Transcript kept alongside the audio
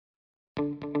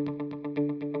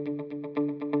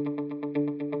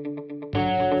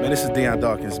this is Deion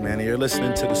Dawkins, man, and you're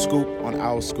listening to The Scoop on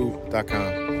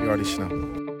OwlScoop.com. You already know.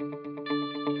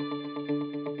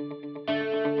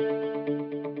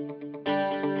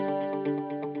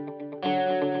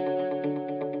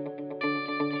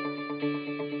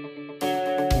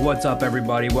 What's up,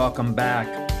 everybody? Welcome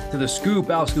back to The Scoop,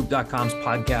 OwlScoop.com's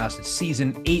podcast. It's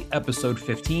Season 8, Episode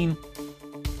 15.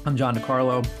 I'm John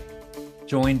DeCarlo,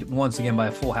 joined once again by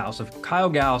a full house of Kyle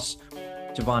Gauss,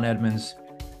 Javon Edmonds,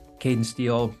 Caden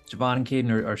Steele. Javon and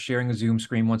Caden are sharing a Zoom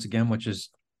screen once again, which is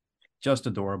just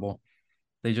adorable.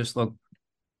 They just look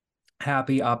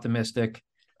happy, optimistic.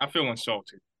 I feel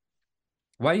insulted.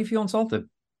 Why do you feel insulted?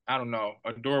 I don't know.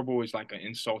 Adorable is like an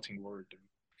insulting word to me.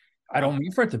 I don't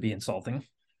mean for it to be insulting.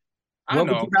 What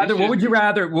do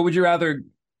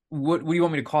you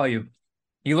want me to call you?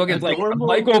 You look at like a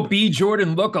Michael B.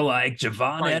 Jordan lookalike,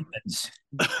 Javon Edmonds.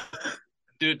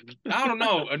 Dude, I don't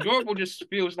know. Adorable just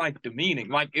feels like demeaning.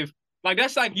 Like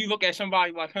that's like you look at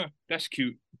somebody like, huh, that's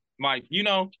cute. Like,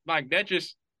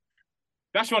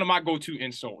 that's one of my go-to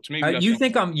insults. Maybe you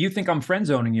think I'm friend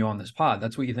zoning you on this pod.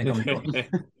 That's what you think I'm doing.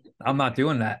 I'm not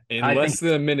doing that. In less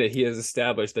than a minute, he has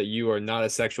established that you are not a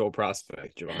sexual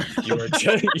prospect, Javon.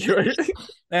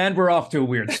 And we're off to a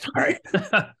weird start.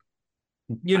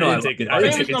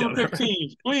 Famous number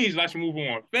 15. Please, let's move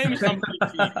on. Famous number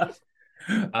 15.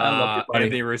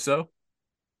 Anthony Russo.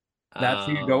 That's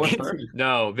who you go with first.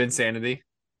 No, Vinsanity.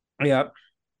 Yep.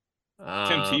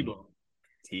 Tim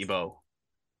Tebow.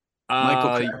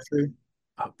 Michael Crabtree.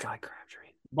 Oh, God, Crabtree.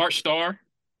 Bart Starr.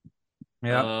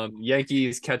 Yeah.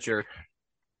 Yankees catcher.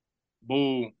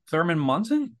 Boo. Thurman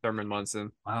Munson.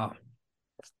 Wow.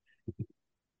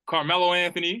 Carmelo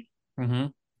Anthony. Mm-hmm.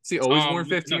 Is he always worn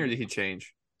 15 or did he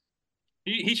change?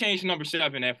 He changed number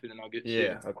 7 after the Nuggets.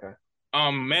 Yeah, okay.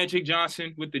 Magic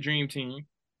Johnson with the Dream Team.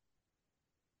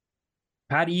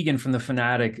 Pat Egan from the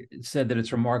Fanatic said that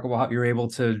it's remarkable how you're able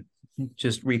to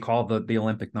just recall the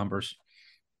Olympic numbers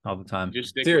all the time.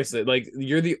 Seriously, like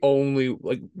you're the only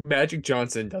Magic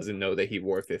Johnson doesn't know that he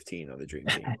wore 15 on the Dream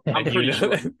Team. I'm pretty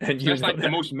sure. And that's like the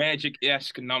most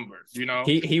Magic-esque number, you know?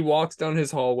 He walks down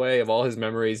his hallway of all his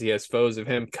memories. He has photos of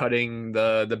him cutting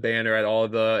the banner at all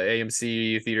the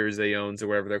AMC theaters they owns or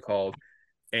whatever they're called.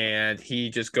 And he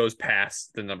just goes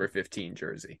past the number 15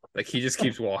 jersey. Like he just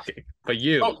keeps walking. But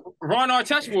Ron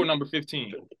Artest wore number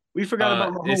 15. We forgot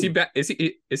about Mahomes.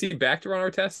 Is he back to Ron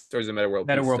Artest or is it Metta World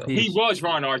Peace? He was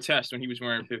Ron Artest when he was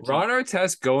wearing 15. Ron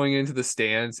Artest going into the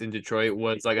stands in Detroit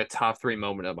was like a top 3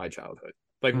 moment of my childhood.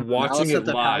 Like watching it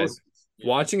live.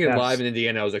 Watching it live in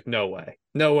Indiana, I was like, no way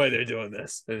they're doing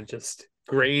this. And it's just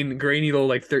grainy little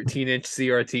 13-inch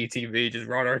CRT TV, just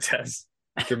Ron Artest,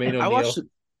 Jermaine O'Neal.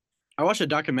 I watched a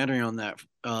documentary on that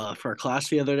for a class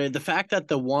the other day. The fact that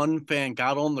the one fan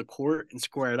got on the court and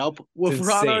squared up with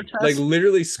Ron Artest, like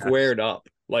literally squared up,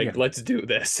 let's do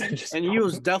this, and he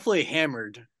was definitely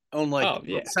hammered on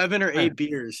 7 or 8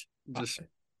 beers.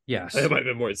 Yes, it might have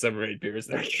been more than 7 or 8 beers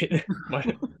there. My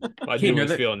dude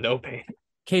was feeling no pain.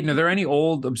 Caden, are there any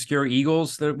old obscure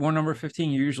Eagles that wore number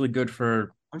 15? You're usually good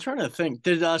for. I'm trying to think.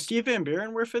 Did Steve Van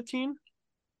Buren wear 15?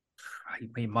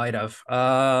 We might have. We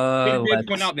did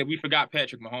point out that we forgot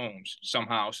Patrick Mahomes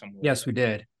somehow, somewhere. Yes, we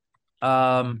did.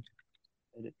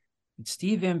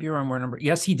 Steve Van Buren wear number?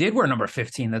 Yes, he did wear number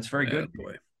 15. That's very good.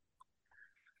 Boy.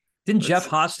 Didn't Jeff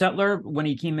Hostetler, when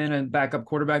he came in and backup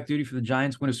quarterback duty for the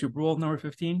Giants, win a Super Bowl with number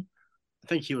 15? I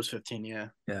think he was 15. Yeah.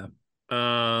 Yeah.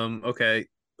 Okay.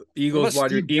 Eagles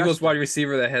wide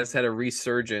receiver that has had a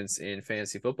resurgence in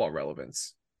fantasy football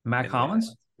relevance. Matt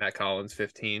Collins. Matt Collins,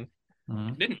 15.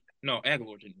 Mm-hmm.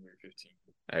 Aguilar didn't wear 15.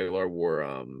 Aguilar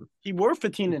wore he wore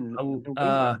 15 in New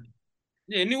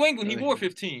England he wore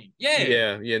 15.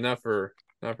 Yeah, not for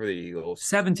the Eagles.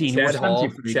 17. Chad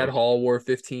Hall wore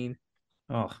 15.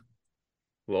 Oh,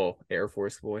 little Air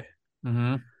Force boy.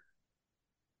 Mm-hmm.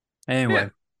 Anyway,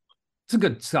 It's a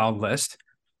good solid list.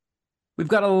 We've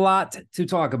got a lot to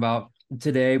talk about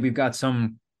today. We got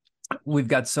a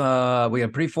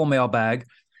pretty full mailbag.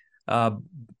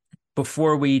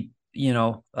 Before we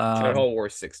Chad Hall wore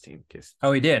 16.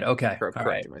 Oh, he did. Okay. All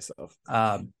right. Myself.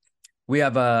 We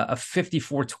have a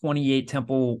 54-28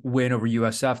 Temple win over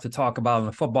USF to talk about on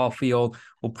the football field.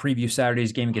 We'll preview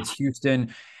Saturday's game against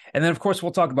Houston. And then, of course,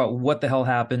 we'll talk about what the hell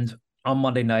happened on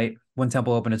Monday night when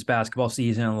Temple opened its basketball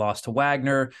season and lost to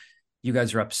Wagner. You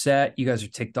guys are upset. You guys are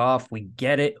ticked off. We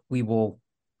get it. We will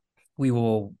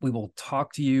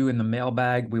talk to you in the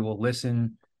mailbag. We will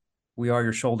listen. We are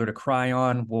your shoulder to cry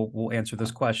on. We'll answer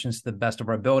those questions to the best of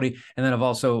our ability. And then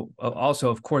also,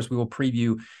 of course, we will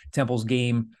preview Temple's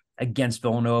game against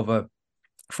Villanova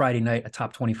Friday night, a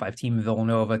top 25 team in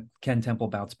Villanova. Can Temple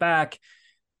bounce back?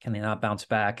 Can they not bounce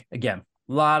back? Again,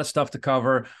 A lot of stuff to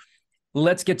cover.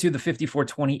 Let's get to the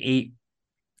 54-28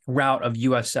 route of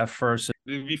USF first.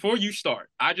 Before you start,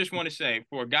 I just want to say,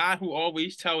 for a guy who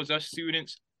always tells us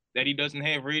students that he doesn't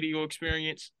have radio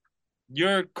experience,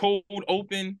 your cold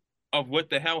open of what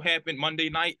the hell happened Monday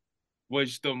night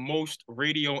was the most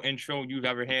radio intro you've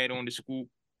ever had on the Scoop,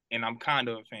 and I'm kind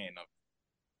of a fan of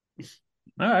it.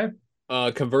 All right.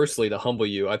 Conversely, to humble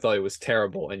you, I thought it was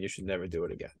terrible, and you should never do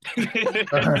it again.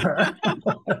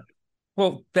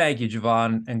 Well, thank you,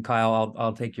 Javon and Kyle.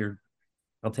 I'll take your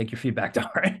feedback to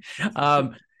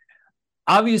heart.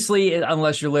 Obviously,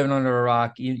 unless you're living under a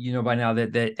rock, you know by now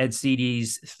that Ed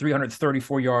Ceedy's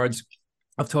 334 yards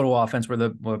of total offense were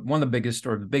one of the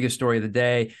biggest story of the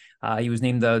day. He was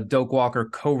named the Doak Walker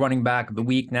co-running back of the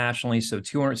week nationally, so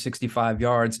 265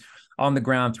 yards on the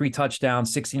ground, 3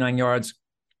 touchdowns, 69 yards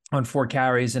on 4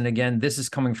 carries. And again, this is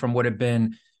coming from what had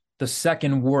been the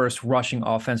second worst rushing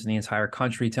offense in the entire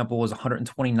country. Temple was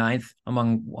 129th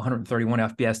among 131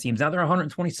 FBS teams. Now they're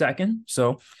 122nd,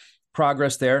 so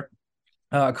progress there.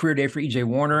 Career day for E.J.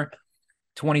 Warner,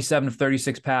 27 of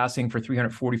 36 passing for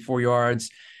 344 yards,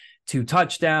 2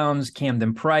 touchdowns.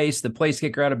 Camden Price, the place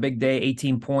kicker, had a big day,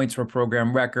 18 points for a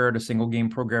program record, a single game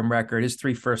program record. His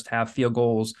 3 first half field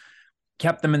goals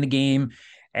kept them in the game.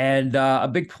 And a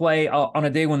big play on a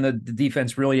day when the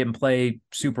defense really didn't play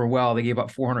super well. They gave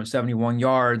up 471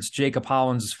 yards. Jacob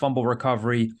Hollins' fumble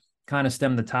recovery kind of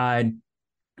stemmed the tide.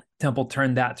 Temple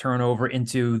turned that turnover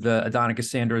into the Adonicus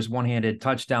Sanders one-handed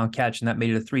touchdown catch, and that made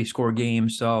it a 3-score game.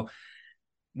 So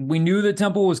we knew that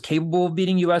Temple was capable of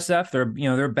beating USF.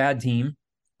 They're a bad team,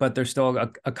 but they're still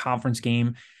a conference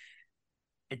game.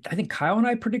 I think Kyle and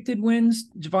I predicted wins.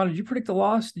 Javon, did you predict the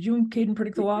loss? Did you and Caden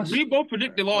predict the loss? We both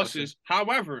predicted losses.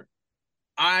 However,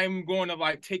 I'm going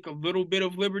to take a little bit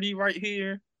of liberty right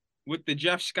here with the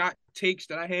Jeff Scott takes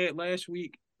that I had last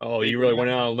week. Oh, you really went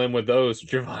out on a limb with those,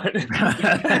 Javon.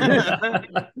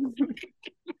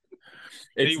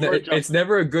 It's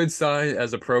never a good sign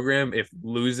as a program if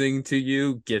losing to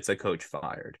you gets a coach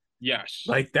fired. Yes.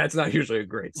 That's not usually a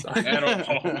great sign. At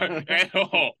all. At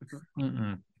all.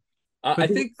 Mm-mm. I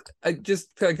think I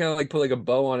just kind of put a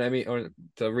bow on. Or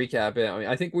to recap it,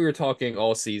 I think we were talking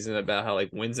all season about how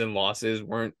wins and losses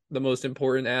weren't the most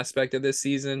important aspect of this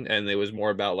season, and it was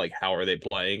more about how are they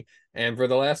playing. And for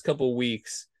the last couple of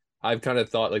weeks, I've kind of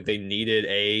thought they needed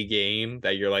a game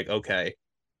that you're okay,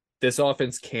 this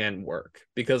offense can work,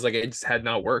 because it just had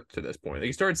not worked to this point.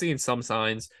 You started seeing some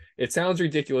signs. It sounds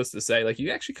ridiculous to say,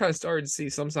 you actually kind of started to see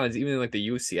some signs even in the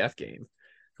UCF game.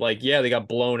 Yeah, they got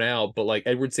blown out, but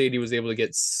Edward Sadie was able to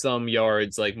get some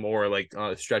yards, more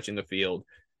stretching the field.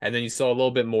 And then you saw a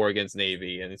little bit more against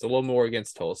Navy, and it's a little more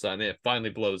against Tulsa, and then it finally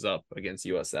blows up against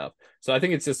USF. So I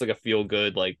think it's just a feel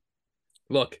good,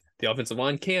 look, the offensive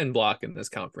line can block in this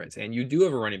conference, and you do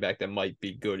have a running back that might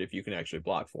be good if you can actually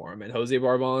block for him. And Jose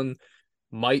Barbon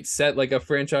might set a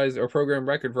franchise or program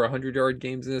record for 100-yard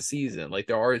games in a season.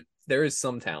 There is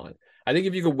some talent. I think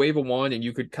if you could wave a wand and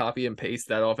you could copy and paste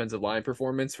that offensive line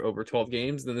performance for over 12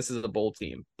 games, then this is a bowl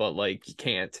team. But you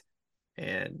can't,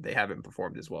 and they haven't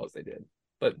performed as well as they did.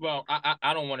 But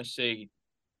I don't want to say,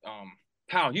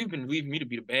 Kyle, you've been leaving me to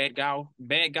be the bad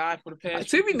guy for the past.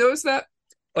 See, we noticed that.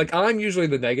 I'm usually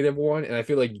the negative one, and I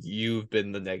feel like you've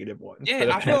been the negative one.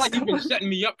 Yeah, I feel like you've been setting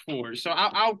me up for it. So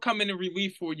I'll come in and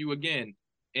relief for you again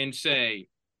and say,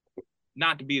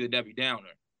 not to be the Debbie Downer.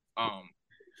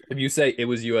 If you say it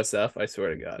was USF, I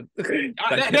swear to God.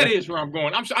 That is where I'm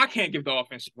going. I can't give the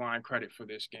offensive line credit for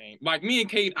this game. Me and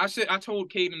Kate, I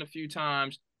told Caden a few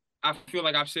times. I feel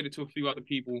like I've said it to a few other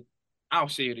people. I'll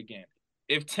say it again.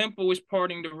 If Temple is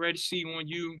parting the Red Sea on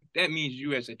you, that means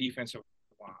you as a defensive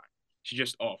line. It's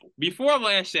just awful. Before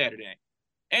last Saturday,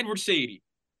 Edward Sadie,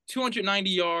 290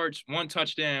 yards, 1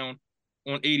 touchdown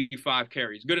on 85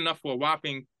 carries. Good enough for a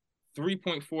whopping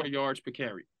 3.4 yards per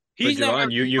carry. But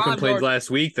Javon, you complained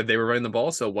last week that they were running the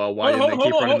ball so well. Why didn't they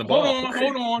keep running the ball?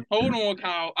 Hold on,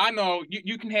 Kyle. I know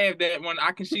you can have that one.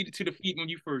 I conceded to defeat when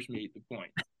you first made the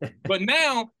point. But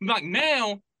now,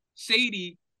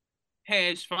 Sadie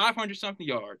has 500-something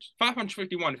yards,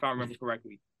 551 if I remember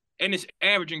correctly, and it's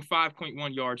averaging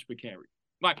 5.1 yards per carry.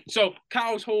 So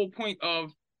Kyle's whole point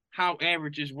of how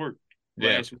averages work,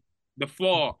 the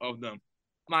flaw of them,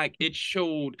 it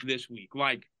showed this week.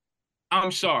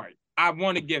 I'm sorry. I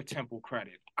want to give Temple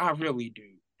credit. I really do.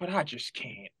 But I just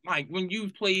can't. When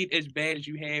you've played as bad as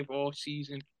you have all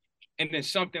season, and then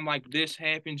something like this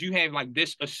happens, you have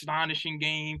this astonishing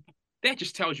game, that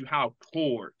just tells you how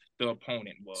poor the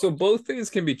opponent was. So both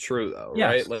things can be true, though,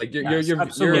 yes. right? You're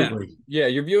absolutely.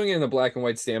 You're viewing it in a black and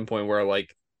white standpoint where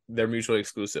they're mutually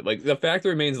exclusive. The fact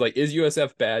remains, is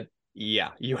USF bad?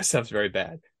 Yeah, USF's very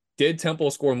bad. did Temple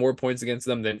score more points against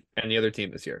them than any other team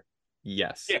this year?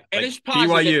 Yes. Yeah, and it's positive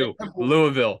BYU, that Temple,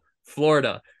 Louisville,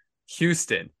 Florida,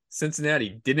 Houston,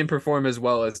 Cincinnati didn't perform as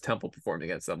well as Temple performed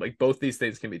against them. Like, both these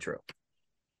things can be true.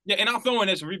 yeah, and I'm throwing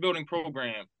as a rebuilding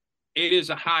program. It is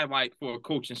a highlight for a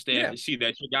coaching staff to see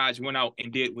that your guys went out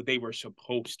and did what they were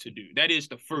supposed to do. That is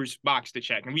the first box to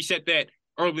check. And we said that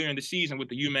earlier in the season with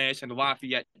the UMass and the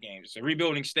Lafayette games. It's a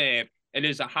rebuilding staff. It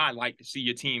is a highlight to see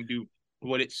your team do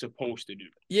what it's supposed to do.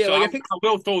 Yeah, so like, I think I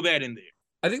will throw that in there.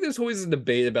 I think there's always a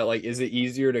debate about, like, is it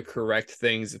easier to correct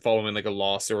things following like a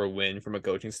loss or a win from a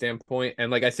coaching standpoint?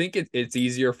 And like, I think it's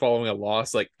easier following a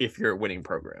loss, like if you're a winning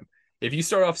program. If you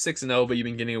start off 6-0, but you've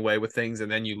been getting away with things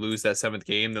and then you lose that 7th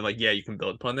game, then like, yeah, you can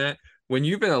build upon that. When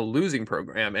you've been a losing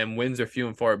program and wins are few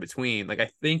and far between, like,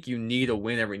 I think you need a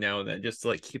win every now and then just to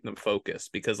like keep them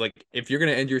focused. Because like, if you're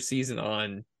going to end your season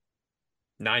on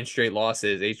 9 straight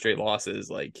losses, 8 straight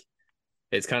losses, like,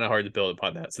 it's kind of hard to build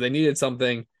upon that. So they needed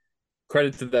something.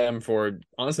 Credit to them for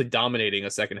honestly dominating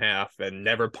a second half and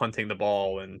never punting the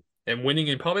ball and winning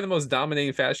in probably the most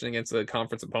dominating fashion against a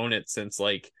conference opponent since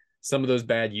like some of those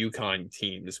bad UConn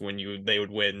teams when they would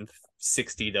win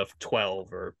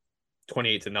 60-12 or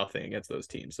 28-0 against those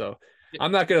teams. So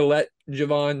I'm not going to let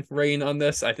Javon reign on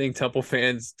this. I think Temple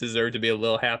fans deserve to be a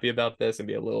little happy about this and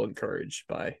be a little encouraged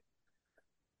by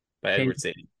Edward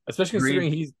Sadie, especially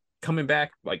considering he's coming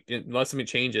back. Like, unless something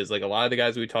changes, like a lot of the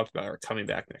guys we talked about are coming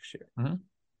back next year. Mm-hmm.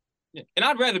 Yeah. And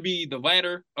I'd rather be the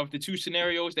latter of the two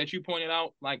scenarios that you pointed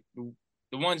out, like the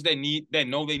ones that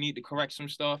know they need to correct some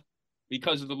stuff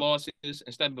because of the losses,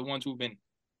 instead of the ones who've been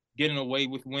getting away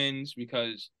with wins,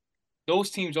 because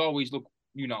those teams always look,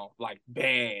 like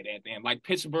bad at them. Like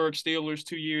Pittsburgh Steelers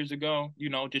 2 years ago,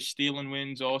 just stealing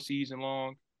wins all season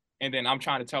long. And then I'm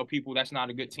trying to tell people that's not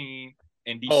a good team.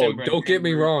 In December, don't get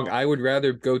me wrong. I would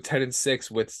rather go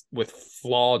 10-6 with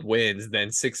flawed wins than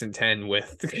 6-10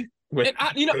 with.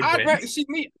 I'd rather see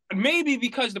me maybe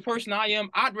because the person I am,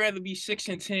 I'd rather be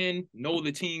 6-10, know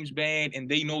the team's bad and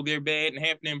they know they're bad and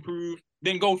have to improve,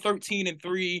 than go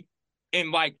 13-3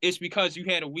 and like it's because you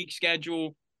had a weak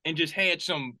schedule and just had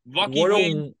some lucky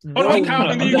win. Let me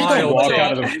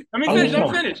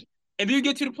finish. And then you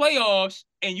get to the playoffs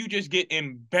and you just get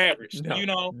embarrassed. I'm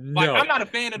not a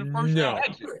fan of the first round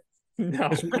exit.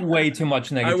 No, way too much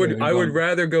negativity. I would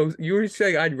rather go. You were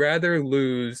saying I'd rather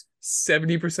lose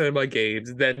 70% of my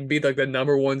games than be like the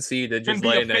number 1 seed and just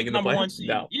lay an egg in the playoffs.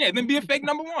 No. Yeah, then be a fake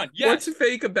number 1. Yes. What's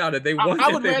fake about it?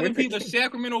 I would rather be the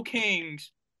Sacramento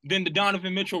Kings than the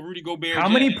Donovan Mitchell, Rudy Gobert. How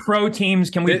many pro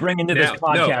teams can we bring into this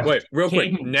podcast? No, wait, real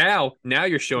quick. Now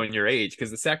you're showing your age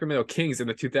because the Sacramento Kings in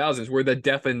the 2000s were the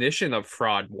definition of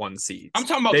fraud 1 seeds. I'm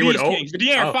talking about these Kings, the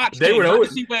De'Aaron Fox Kings, would always,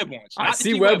 not the C-Webb ones.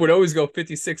 C-Webb would always go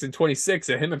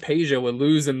 56-26, and him and Peja would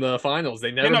lose in the finals. They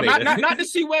never made it. Not the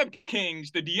C-Webb Kings,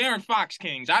 the De'Aaron Fox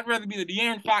Kings. I'd rather be the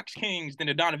De'Aaron Fox Kings than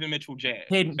the Donovan Mitchell Jazz.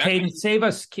 Caden, save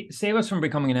us from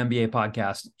becoming an NBA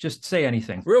podcast. Just say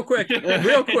anything. Real quick.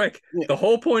 The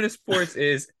whole point of sports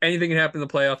is anything can happen in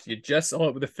the playoffs. You just saw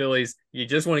it with the Phillies. You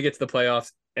just want to get to the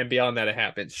playoffs, and beyond that, it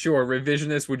happens. Sure,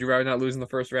 revisionist. Would you rather not lose in the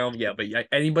first round? Yeah, but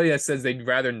anybody that says they'd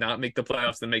rather not make the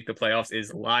playoffs than make the playoffs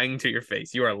is lying to your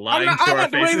face. You are lying to our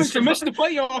faces. I'm not to miss the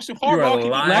playoffs. You are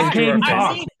lying to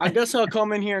our face. I guess I'll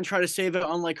come in here and try to save it,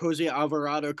 unlike Jose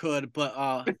Alvarado could. But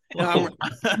I'm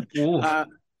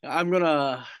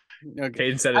gonna.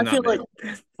 Caden said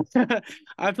it.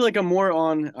 I feel like I'm more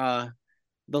on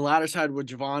the latter side with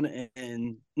Javon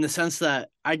in the sense that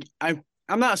I'm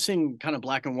not seeing kind of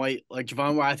black and white like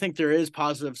Javon, where I think there is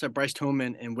positives that Bryce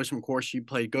Tillman and Wissam Corsi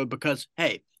played good because,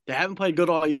 hey, they haven't played good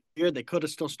all year. They could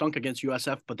have still stunk against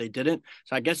USF, but they didn't.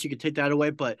 So I guess you could take that away.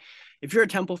 But if you're a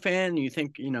Temple fan and you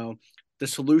think, the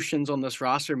solutions on this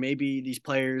roster, maybe these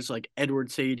players like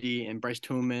Edward Sadie and Bryce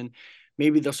Tillman,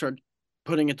 maybe they'll start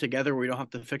putting it together where we don't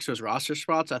have to fix those roster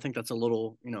spots. I think that's a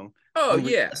little,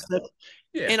 unrealistic.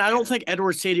 Yeah. And I don't think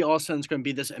Edward Sadie all of a sudden is going to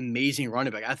be this amazing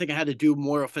running back. I think I had to do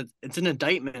more of it. It's an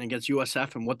indictment against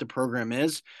USF and what the program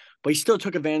is, but he still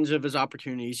took advantage of his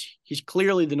opportunities. He's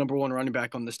clearly the number 1 running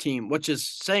back on this team, which is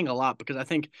saying a lot because I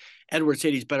think Edward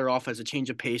Sadie's better off as a change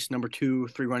of pace, number 2,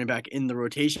 3 running back in the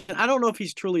rotation. I don't know if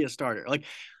he's truly a starter.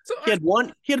 He had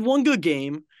one good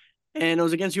game, and it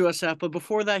was against USF. But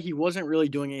before that, he wasn't really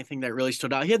doing anything that really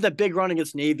stood out. He had that big run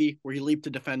against Navy where he leaped the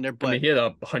defender. But he had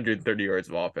 130 yards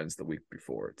of offense the week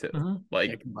before too.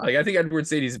 Mm-hmm. I think Edward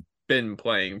Sadie's been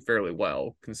playing fairly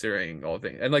well considering all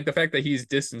things, and the fact that he's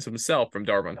distanced himself from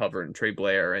Darvon Hubbard and Trey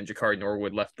Blair and Jakari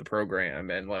Norwood left the program,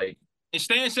 and And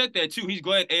Stan said that too. He's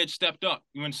glad Ed stepped up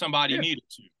when somebody needed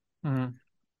to. Mm-hmm.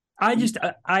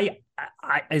 I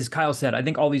as Kyle said, I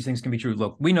think all these things can be true.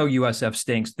 Look, we know USF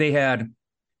stinks. They had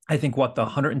I think, the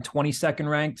 122nd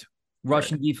ranked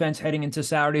rushing defense heading into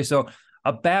Saturday. So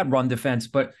a bad run defense,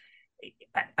 but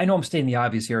I know I'm stating the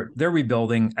obvious here. They're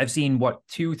rebuilding. I've seen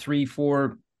 2, 3,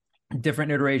 4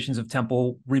 different iterations of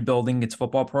Temple rebuilding its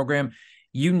football program.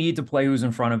 You need to play who's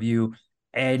in front of you,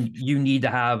 and you need to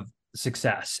have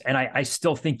success. And I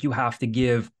still think you have to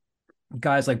give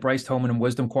guys like Bryce Tolman and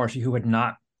Wisdom Quarshie, who had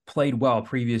not played well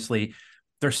previously,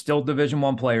 they're still Division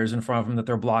I players in front of them that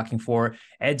they're blocking for.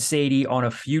 Ed Sadie on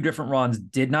a few different runs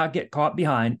did not get caught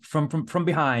behind from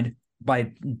behind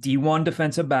by D1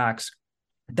 defensive backs.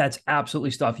 That's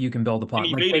absolutely stuff you can build upon. And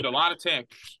he needed a lot of tackles.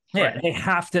 Yeah, right.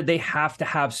 They have to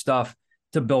have stuff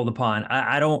to build upon.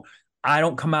 I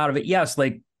don't come out of it. Yes,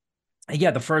 the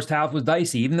first half was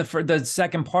dicey. Even the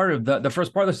second part of the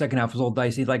first part of the second half was all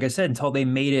dicey. Like I said, until they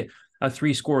made it a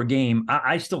 3-score game.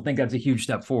 I still think that's a huge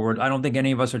step forward. I don't think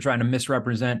any of us are trying to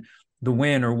misrepresent the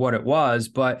win or what it was,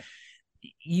 but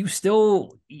you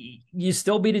still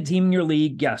beat a team in your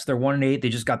league. Yes, they're 1-8. They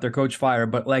just got their coach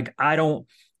fired, but I don't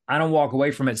walk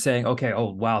away from it saying, okay, oh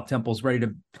wow, Temple's ready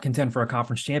to contend for a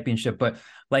conference championship. But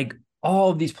all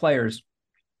of these players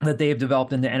that they have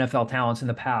developed into NFL talents in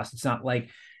the past, it's not like,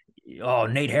 oh,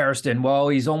 Nate Hairston, well,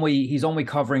 he's only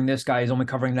covering this guy, he's only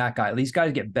covering that guy. These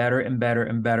guys get better and better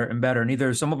and better and better. And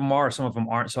either some of them are, some of them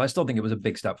aren't. So I still think it was a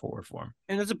big step forward for him.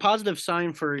 And it's a positive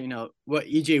sign for, what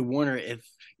EJ Warner, if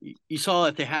you saw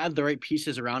that they had the right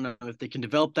pieces around him, if they can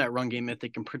develop that run game, if they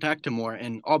can protect him more,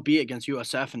 and albeit against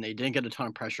USF, and they didn't get a ton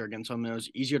of pressure against him, it was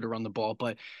easier to run the ball,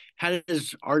 but had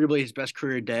arguably his best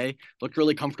career day, looked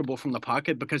really comfortable from the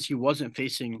pocket because he wasn't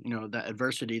facing, that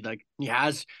adversity like he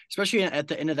has, especially at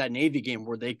the end of that Navy game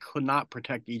where they could not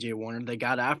protect EJ Warner. They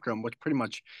got after him, which pretty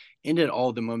much ended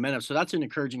all the momentum. So that's an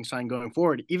encouraging sign going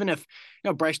forward. Even if,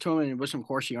 Bryce Tolman and Wisdom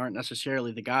Quarshie aren't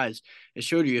necessarily the guys, it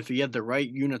showed you if you have the right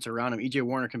units around him, EJ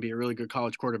Warner can be a really good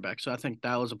college quarterback. So I think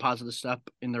that was a positive step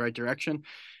in the right direction.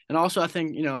 And also, I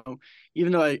think,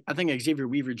 even though I think Xavier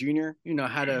Weaver Jr.,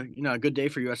 had a good day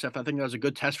for USF, I think that was a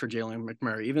good test for Jalen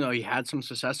McMurray. Even though he had some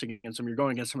success against him, you're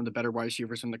going against some of the better wide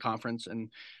receivers in the conference. And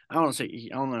I don't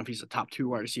know if he's a top 2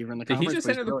 wide receiver in the conference. Did he just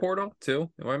enter the portal too?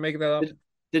 Am I making that up?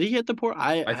 Did he hit the portal?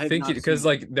 I think because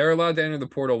they're allowed to enter the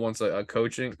portal once a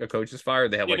coach is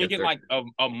fired. They have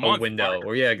a month window,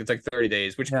 or it's 30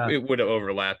 days, which it would have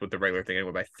overlapped with the regular thing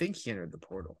anyway. But I think he entered the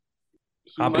portal.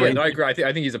 I agree. I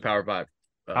think he's a Power 5.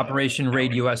 Operation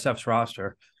Raid USF's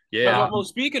roster. Yeah. Well,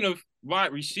 speaking of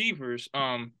wide receivers,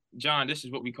 John, this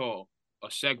is what we call a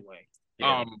segue.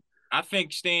 Yeah. I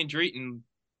think Stan Drayton,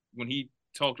 when he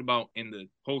talked about in the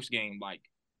post game,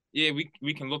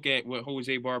 we can look at what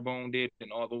Jose Barbone did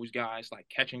and all those guys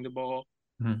catching the ball,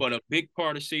 but a big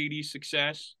part of Sadie's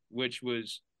success, which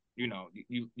was, you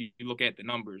look at the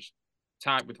numbers,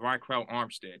 tied with Rycrout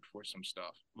Armstead for some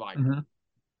stuff.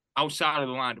 Outside of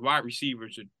the line, the wide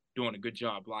receivers are doing a good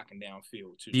job blocking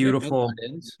downfield too. Beautiful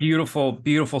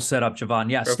setup, Javon.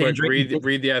 Yes,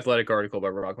 read the Athletic article by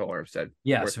Rycrout Armstead.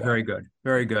 Yes, very good,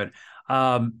 very good.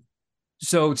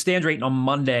 So Stan Drayton on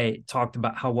Monday talked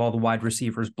about how well the wide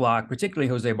receivers block, particularly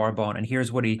Jose Barbone. And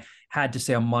here's what he had to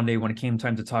say on Monday when it came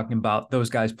time to talking about those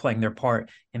guys playing their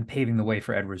part in paving the way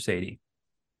for Edward Sadie.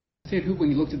 When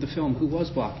you looked at the film, who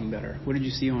was blocking better? What did you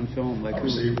see on film? Our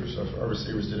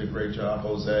receivers did a great job.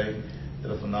 Jose did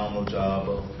a phenomenal job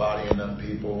of bodying up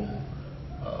people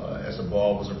as the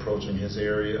ball was approaching his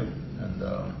area. And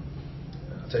I'll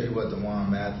tell you what, DeJuan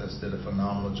Mathis did a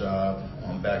phenomenal job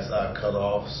on backside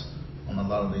cutoffs on a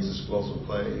lot of these explosive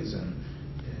plays. And,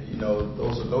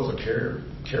 those are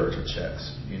character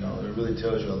checks. It really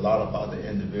tells you a lot about the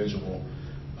individual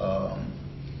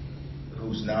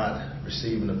who's not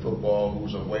receiving the football,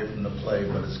 who's away from the play,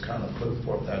 but it's kind of put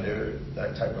forth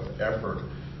that type of effort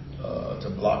to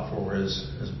block for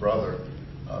his brother.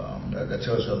 That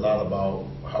tells you a lot about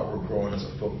how we're growing as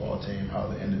a football team, how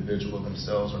the individual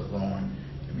themselves are growing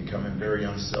and becoming very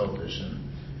unselfish. And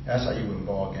that's how you win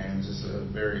ball games. It's a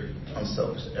very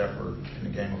unselfish effort in the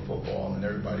game of football, and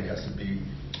everybody has to be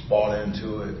bought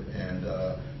into it. And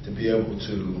to be able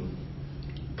to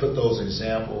put those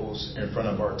examples in front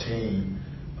of our team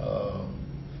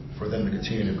for them to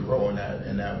continue to grow in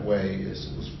that way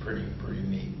was pretty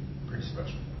neat, pretty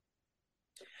special.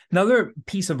 Another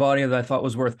piece of audio that I thought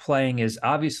was worth playing is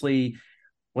obviously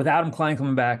with Adam Klein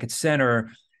coming back at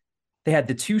center, they had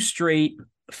the 2 straight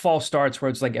false starts where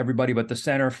it's everybody but the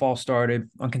center false started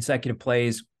on consecutive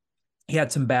plays. He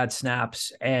had some bad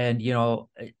snaps, and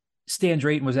Stan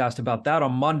Drayton was asked about that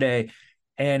on Monday,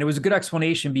 and it was a good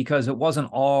explanation because it wasn't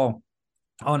all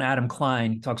on Adam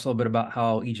Klein. He talks a little bit about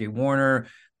how EJ Warner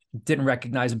didn't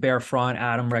recognize a bare front.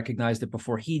 Adam recognized it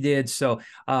before he did. So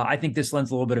I think this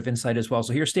lends a little bit of insight as well.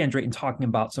 So here's Stan Drayton talking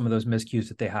about some of those miscues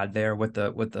that they had there with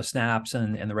the snaps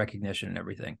and the recognition and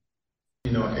everything.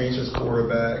 Anxious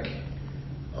quarterback.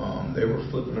 They were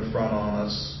flipping the front on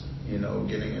us,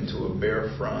 getting into a bare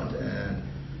front. And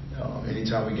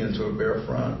anytime we get into a bare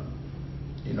front,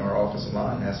 our offensive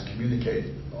line has to communicate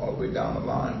all the way down the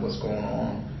line what's going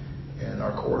on. And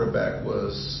our quarterback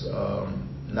was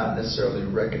not necessarily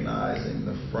recognizing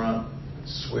the front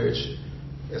switch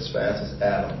as fast as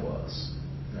Adam was.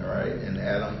 All right, and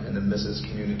Adam, in the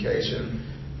miscommunication,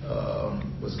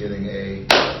 was getting a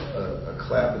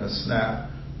clap and a snap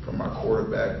from our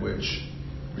quarterback, which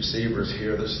receivers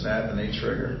hear the snap and they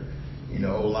trigger.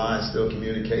 O-line still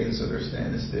communicating, so they're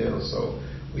standing still. So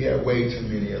we had way too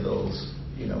many of those.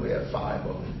 We had 5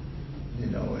 of them.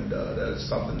 And that is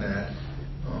something that,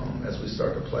 as we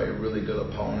start to play really good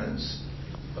opponents,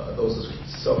 those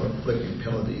self-inflicting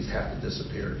penalties have to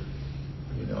disappear.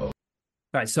 All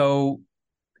right. So,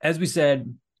 as we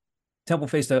said, Temple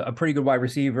faced a pretty good wide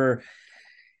receiver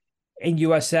in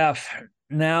USF.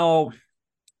 Now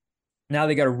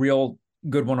they got a real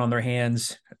good one on their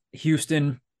hands.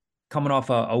 Houston coming off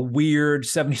a weird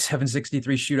 77-63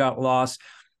 shootout loss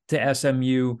to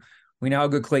SMU. We know how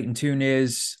good Clayton Tune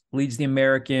is, leads the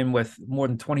American with more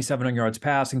than 2,700 yards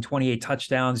passing, 28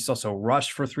 touchdowns. He's also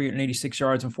rushed for 386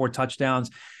 yards and 4 touchdowns.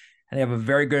 And they have a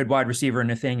very good wide receiver,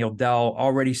 Nathaniel Dell,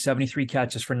 already 73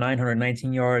 catches for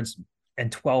 919 yards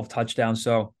and 12 touchdowns.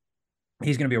 So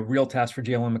he's going to be a real test for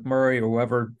Jalen McMurray or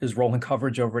whoever is rolling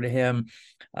coverage over to him.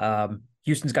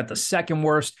 Houston's got the second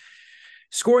worst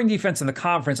scoring defense in the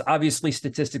conference. Obviously,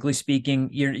 statistically speaking,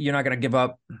 you're not going to give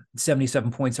up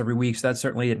 77 points every week, so that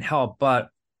certainly didn't help, but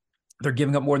they're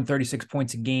giving up more than 36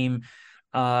 points a game.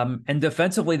 And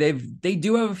defensively, they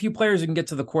do have a few players who can get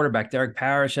to the quarterback. Derek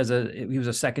Parrish he was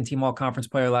a second-team all-conference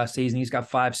player last season. He's got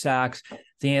 5 sacks.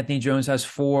 Anthony Jones has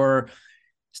 4.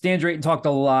 Stan Drayton talked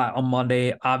a lot on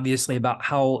Monday, obviously, about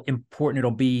how important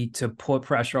it'll be to put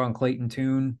pressure on Clayton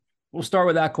Tune. We'll start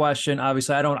with that question.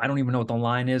 Obviously, I don't even know what the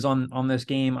line is on this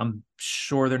game. I'm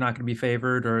sure they're not going to be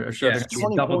favored or sure they're going to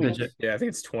be double digit. Yeah, I think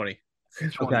it's 20.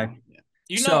 Okay.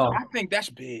 I think that's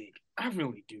big. I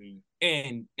really do.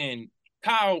 And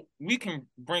Kyle, we can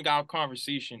bring our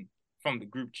conversation from the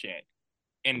group chat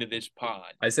into this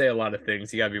pod. I say a lot of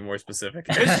things. You got to be more specific.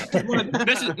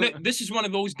 This is one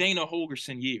of those Dana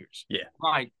Holgorsen years. Yeah.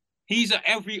 Like, he's a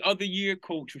every other year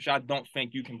coach, which I don't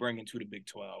think you can bring into the Big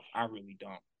 12. I really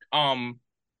don't.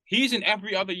 He's an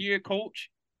every other year coach.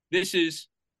 This is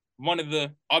one of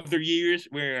the other years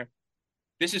where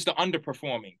this is the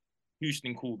underperforming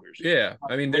Houston Cougars. Yeah.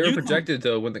 I mean, they were projected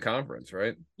to win the conference,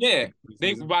 right? Yeah.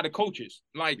 They were by the coaches.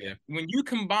 Like, when you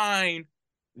combine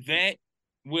that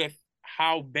with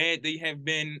how bad they have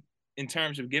been in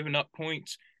terms of giving up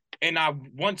points, and I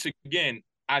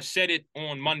said it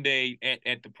on Monday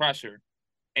at the presser,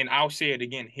 and I'll say it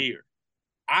again here.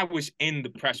 I was in the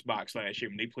press box last year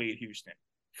when they played Houston.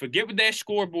 Forget what that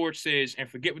scoreboard says and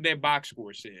forget what that box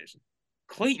score says.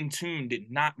 Clayton Tune did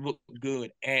not look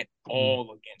good at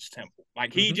all against Temple.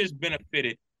 Like, he just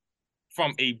benefited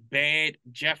from a bad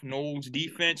Jeff Knowles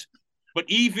defense. But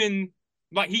even,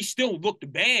 like, he still looked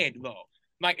bad, though.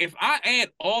 Like, if I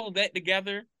add all of that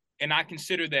together and I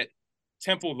consider that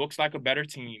Temple looks like a better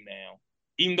team now,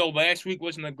 even though last week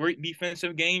wasn't a great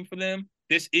defensive game for them,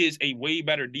 this is a way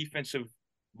better defensive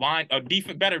line,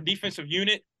 better defensive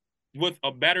unit with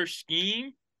a better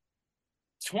scheme.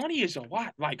 20 is a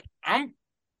lot. Like,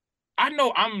 I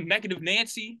know I'm negative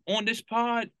Nancy on this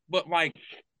pod, but like,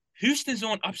 Houston's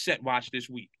on upset watch this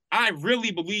week. I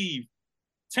really believe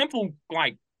Temple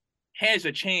has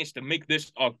a chance to make this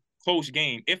a close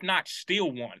game, if not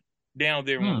steal one down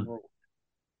there on the road.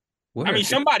 I mean,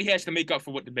 somebody has to make up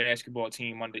for what the basketball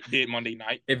team did Monday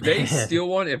night. If they steal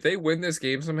one, if they win this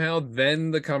game somehow,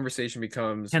 then the conversation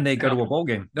becomes... Can they go to a bowl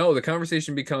game? No, the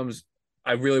conversation becomes,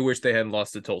 I really wish they hadn't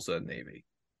lost to Tulsa and Navy.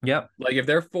 Yep. Like, if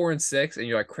they're 4-6 and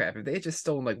you're like, crap, if they had just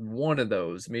stolen like one of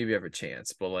those, maybe have a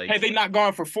chance. But like, had they not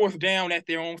gone for 4th down at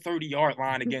their own 30-yard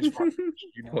line against Rutgers,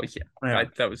 Well,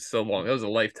 that was so long. That was a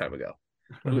lifetime ago.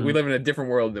 We live in a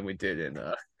different world than we did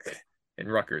in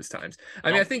Rutgers times.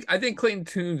 I mean, I think Clayton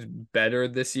Tune's better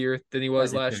this year than he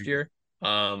was last year.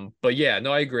 But yeah,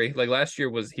 no, I agree. Like, last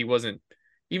year he wasn't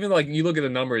even, like, you look at the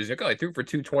numbers, like, oh, he threw for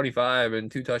 225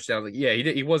 and 2 touchdowns. Like, yeah,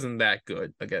 he wasn't that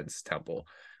good against Temple.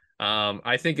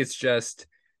 I think it's just,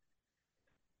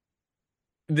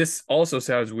 this also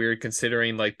sounds weird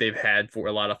considering like they've had for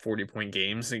a lot of 40-point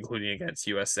games, including against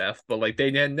USF, but like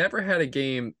they had never had a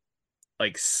game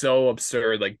like so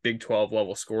absurd, like Big 12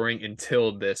 level scoring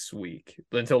until last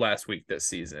week this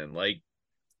season. Like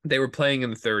they were playing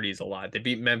in the 30s a lot. They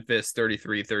beat Memphis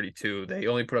 33-32. They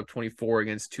only put up 24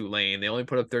 against Tulane. They only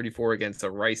put up 34 against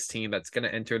a Rice team that's going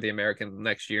to enter the American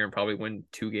next year and probably win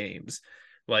 2 games.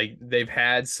 Like they've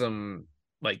had some,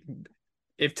 like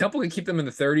if Temple can keep them in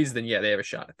the 30s, then yeah, they have a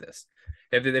shot at this.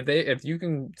 If you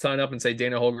can sign up and say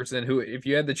Dana Holgorsen, who, if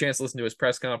you had the chance to listen to his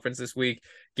press conference this week,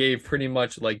 gave pretty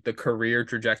much like the career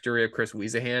trajectory of Chris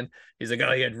Wiesehan. He's like,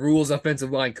 oh, he had rules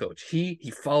offensive line coach.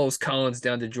 He follows Collins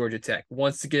down to Georgia Tech,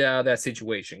 wants to get out of that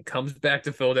situation, comes back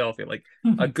to Philadelphia. Like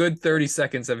a good 30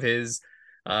 seconds of his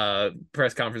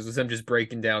press conference was him just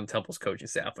breaking down Temple's coaching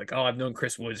staff. Like, oh, I've known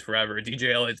Chris Woods forever.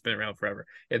 DJ Elliott's been around forever.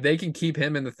 If they can keep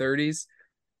him in the 30s,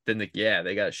 then they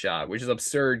got a shot, which is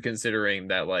absurd considering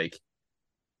that, like,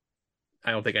 I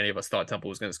don't think any of us thought Temple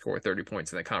was going to score 30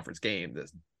 points in the conference game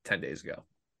 10 days ago.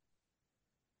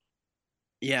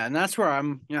 Yeah, and that's where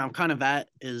I'm kind of at,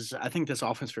 is I think this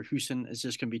offense for Houston is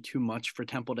just going to be too much for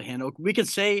Temple to handle. We could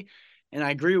say, and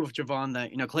I agree with Javon, that,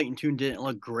 Clayton Tune didn't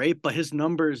look great, but his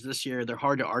numbers this year, they're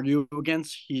hard to argue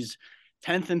against. He's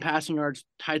 10th in passing yards,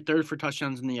 tied 3rd for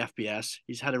touchdowns in the FBS.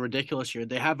 He's had a ridiculous year.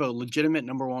 They have a legitimate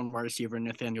number 1 wide receiver,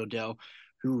 Nathaniel Dell,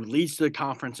 who leads the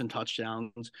conference in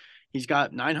touchdowns. He's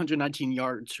got 919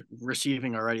 yards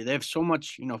receiving already. They have so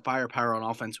much, firepower on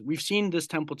offense. We've seen this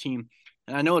Temple team,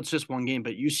 and I know it's just one game,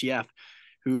 but UCF,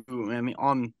 when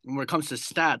it comes to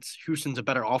stats, Houston's a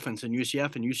better offense than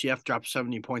UCF, and UCF dropped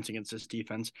 70 points against this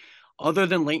defense. Other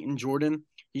than Leighton Jordan,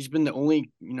 he's been the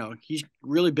only, he's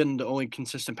really been the only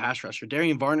consistent pass rusher.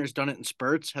 Darian Varner's done it in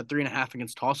spurts, had 3.5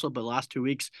 against Tulsa, but the last 2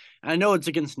 weeks, and I know it's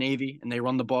against Navy and they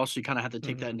run the ball, so you kind of have to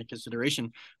take that into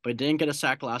consideration, but didn't get a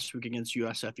sack last week against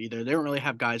USF either. They don't really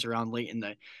have guys around Leighton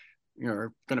that,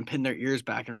 are going to pin their ears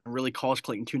back and really cause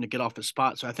Clayton Tune to get off his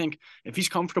spot. So I think if he's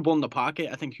comfortable in the pocket,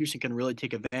 I think Houston can really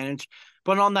take advantage.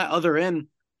 But on that other end,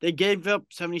 they gave up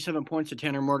 77 points to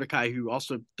Tanner Mordecai, who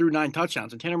also threw 9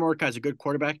 touchdowns. And Tanner Mordecai is a good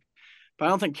quarterback, but I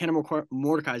don't think Tanner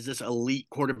Mordecai is this elite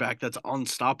quarterback that's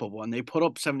unstoppable. And they put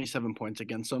up 77 points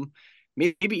against him.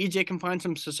 Maybe EJ can find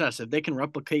some success. If they can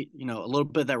replicate, a little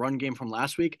bit of that run game from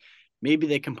last week, maybe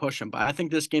they can push him. But I think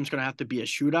this game's going to have to be a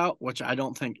shootout, which I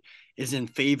don't think is in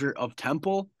favor of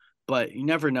Temple. But you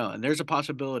never know. And there's a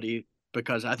possibility,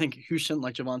 because I think Houston,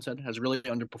 like Javon said, has really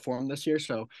underperformed this year.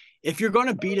 So if you're going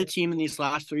to beat a team in these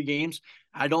last 3 games,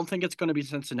 I don't think it's going to be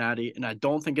Cincinnati, and I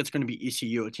don't think it's going to be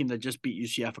ECU, a team that just beat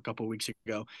UCF a couple of weeks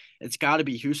ago. It's got to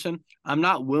be Houston. I'm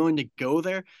not willing to go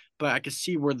there, but I can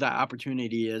see where that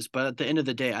opportunity is. But at the end of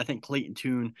the day, I think Clayton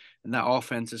Tune and that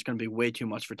offense is going to be way too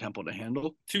much for Temple to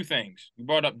handle. 2 things. You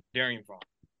brought up Darian Vaughn.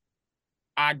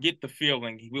 I get the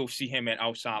feeling we'll see him at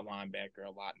outside linebacker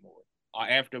a lot more.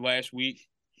 After last week,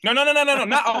 No, not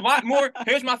a lot more.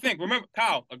 Here's my thing. Remember,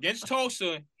 Kyle, against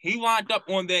Tulsa, he lined up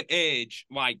on that edge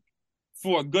like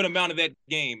for a good amount of that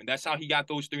game, and that's how he got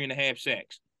those 3.5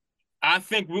 sacks. I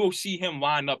think we'll see him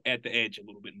line up at the edge a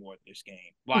little bit more this game.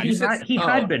 Like he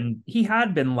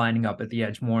had been lining up at the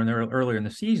edge more earlier in the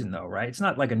season, though, right? It's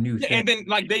not like a new thing. And then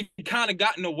like they kind of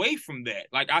gotten away from that.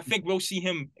 Like I think we'll see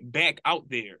him back out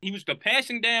there. He was the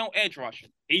passing down edge rusher.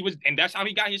 And that's how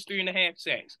he got his 3.5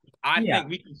 sacks. I think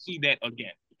we can see that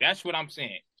again. That's what I'm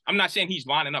saying. I'm not saying he's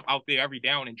lining up out there every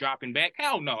down and dropping back.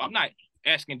 Hell no. I'm not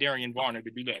asking Darian Varner to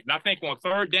do that. And I think on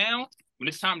 3rd down, when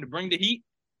it's time to bring the heat,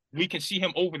 we can see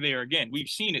him over there again. We've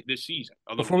seen it this season.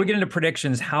 Before we get into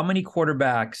predictions, how many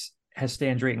quarterbacks has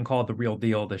Stan Drayton called the real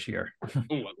deal this year?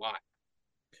 A lot.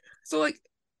 So, like,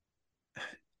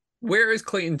 where is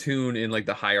Clayton Tune in, like,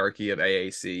 the hierarchy of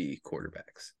AAC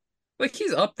quarterbacks? Like,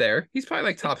 he's up there. He's probably,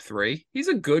 like, top 3. He's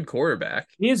a good quarterback.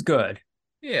 He is good.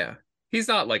 Yeah. He's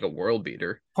not like a world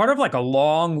beater. Part of like a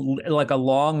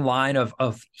long line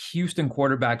of Houston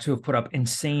quarterbacks who have put up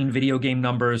insane video game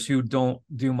numbers who don't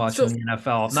do much in the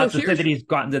NFL. Not to say that he's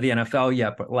gotten to the NFL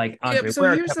yet, but like Andre So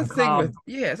here's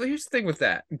the thing with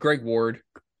that. Greg Ward,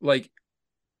 like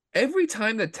every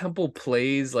time that Temple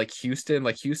plays like Houston,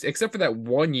 except for that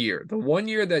 1 year, the 1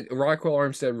 year that Rockwell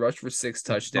Armstead rushed for 6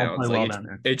 touchdowns, like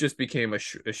it just became a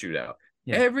shootout.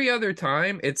 Yeah. Every other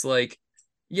time, it's like,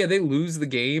 yeah, they lose the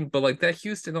game, but like that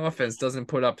Houston offense doesn't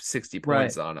put up 60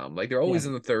 points on them. Like they're always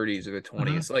in the 30s or the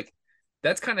 20s. Like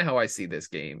that's kind of how I see this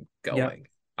game going. Yeah.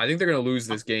 I think they're going to lose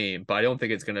this game, but I don't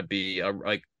think it's going to be a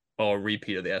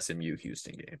repeat of the SMU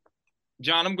Houston game.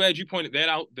 John, I'm glad you pointed that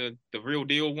out, the real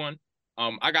deal one.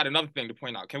 I got another thing to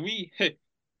point out. Can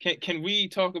we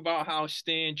talk about how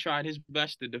Stan tried his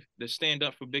best to stand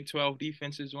up for Big 12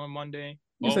 defenses on Monday?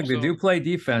 It's like they do play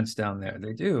defense down there.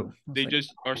 They do. They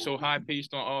just are so high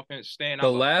paced on offense. The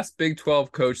last Big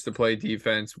 12 coach to play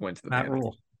defense went to the Matt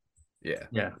Rule. Yeah.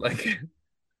 Yeah. Like,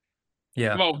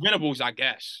 Yeah. Well, Venables, I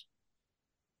guess.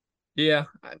 yeah.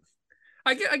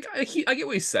 I get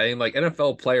what he's saying. Like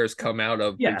NFL players come out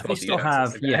of Big Yeah. They 12 still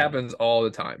defenses. have, Like, that happens all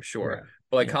the time, sure. Yeah.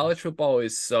 But like Yeah. college football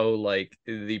is so like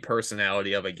the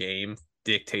personality of a game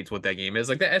dictates what that game is.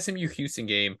 Like the SMU Houston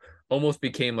game almost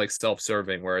became like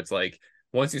self-serving, where it's like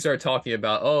once you start talking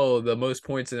about the most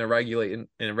points in a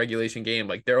regulation game,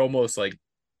 like they're almost like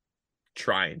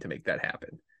trying to make that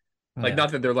happen. Like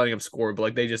not that they're letting them score, but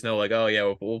like they just know like, oh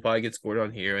yeah, we'll probably get scored on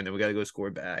here, and then we got to go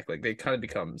score back. Like they kind of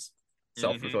becomes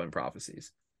self-fulfilling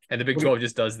prophecies, and the Big 12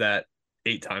 just does that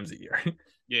 8 times a year.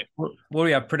 Yeah. What do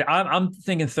we have? I'm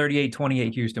thinking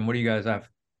 38-28 Houston. What do you guys have?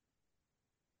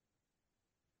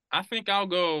 I think I'll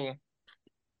go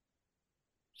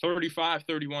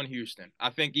 35-31 Houston. I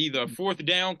think either a fourth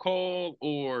down call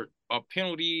or a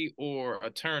penalty or a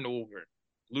turnover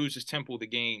loses Temple the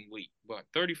game late. But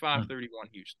 35-31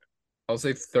 Houston. I'll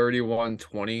say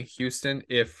 31-20 Houston.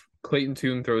 If Clayton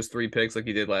Tune throws 3 picks like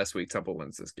he did last week, Temple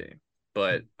wins this game.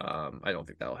 But I don't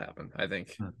think that'll happen. I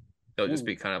think it'll just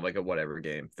be kind of like a whatever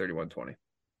game, 31-20.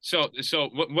 So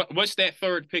what's that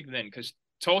third pick then? Because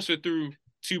Tulsa threw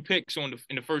 2 picks in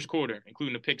the first quarter,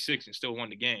 including the pick 6, and still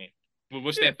won the game. But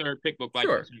what's that third pick look like?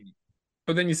 Sure.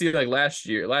 But then you see like last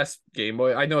game,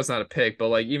 boy, I know it's not a pick, but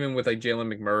like even with like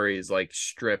Jalen McMurray's like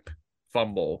strip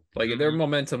fumble, like they're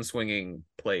momentum swinging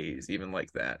plays, even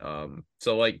like that.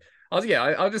 So like I'll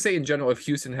just say in general, if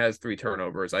Houston has 3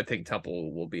 turnovers, I think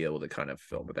Temple will be able to kind of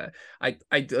fill with that. I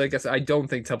like I said, I don't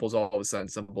think Temple's all of a sudden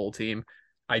some bowl team.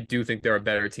 I do think they're a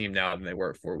better team now than they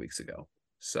were 4 weeks ago.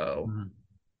 So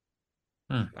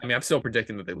I mean, I'm still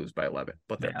predicting that they lose by 11,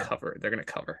 but they're going to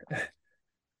cover.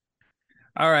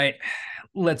 All right,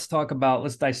 let's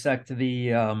dissect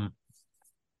the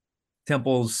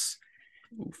Temple's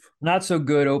not so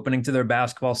good opening to their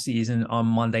basketball season on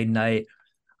Monday night.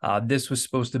 This was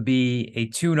supposed to be a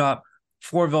tune-up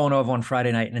for Villanova on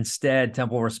Friday night, and instead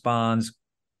Temple responds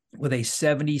with a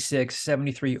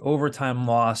 76-73 overtime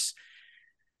loss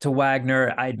to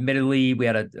Wagner. Unfortunately, we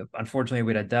had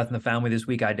a death in the family this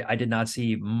week. I did not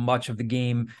see much of the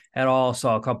game at all.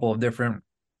 Saw a couple of different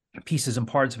pieces and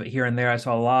parts of it here and there. I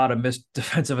saw a lot of missed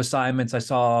defensive assignments. I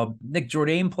saw Nick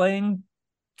Jourdain playing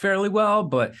fairly well,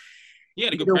 but he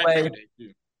had a good practice today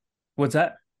too. What's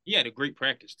that? He had a great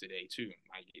practice today too.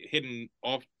 Like hitting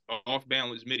off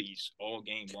balance middies all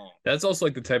game long. That's also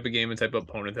like the type of game and type of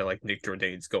opponent that like Nick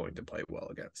Jourdain's going to play well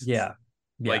against. Yeah.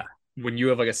 Like when you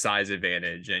have like a size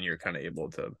advantage and you're kind of able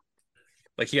to,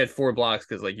 like he had 4 blocks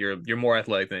because like you're more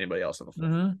athletic than anybody else on the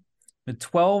floor.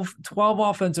 12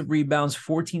 offensive rebounds,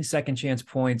 14 second chance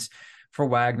points for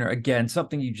Wagner. Again,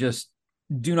 something you just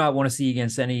do not want to see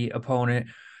against any opponent.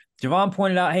 Javon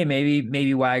pointed out, hey,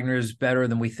 maybe Wagner's better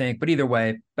than we think, but either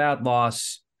way, bad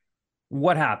loss.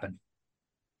 What happened?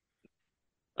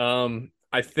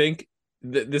 I think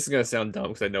this is going to sound dumb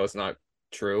because I know it's not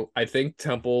true. I think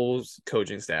Temple's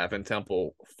coaching staff and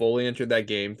Temple fully entered that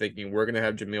game thinking we're going to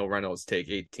have Jameel Reynolds take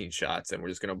 18 shots and we're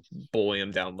just going to bully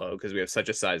him down low because we have such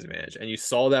a size advantage. And you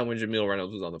saw that when Jameel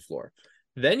Reynolds was on the floor.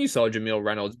 Then you saw Jameel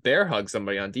Reynolds bear hug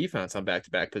somebody on defense on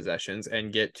back-to-back possessions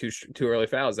and get two early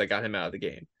fouls that got him out of the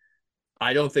game.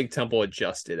 I don't think Temple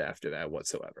adjusted after that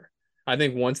whatsoever. I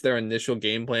think once their initial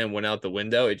game plan went out the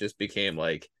window, it just became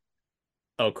like,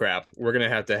 oh crap, we're going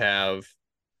to have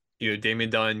Damian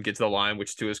Dunn get to the line,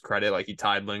 which to his credit, like he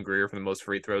tied Lynn Greer for the most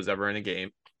free throws ever in a game,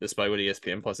 despite what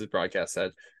ESPN Plus his broadcast said.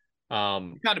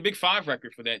 Got a Big 5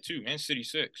 record for that too, and City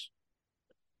 6.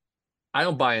 I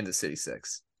don't buy into City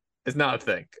 6. It's not a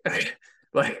thing.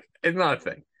 Like it's not a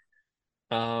thing.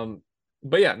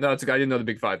 But yeah, no, it's I didn't know the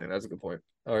Big 5 thing. That's a good point.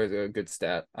 Or a good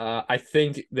stat. I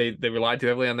think they relied too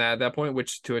heavily on that at that point,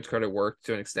 which to its credit worked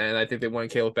to an extent. I think they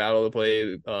wanted Caleb Battle to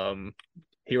play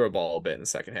hero ball a bit in the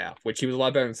second half, which he was a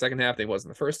lot better in the second half than he was in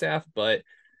the first half. But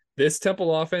this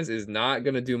Temple offense is not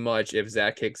going to do much if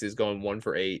Zach Hicks is going 1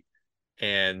 for 8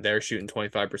 and they're shooting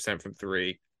 25% from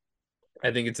 3.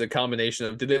 I think it's a combination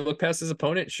of, did they look past his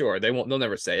opponent? Sure. They'll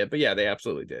never say it, but yeah, they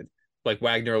absolutely did. Like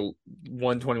Wagner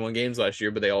won 21 games last year,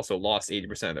 but they also lost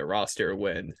 80% of their roster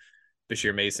when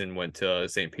Bashir Mason went to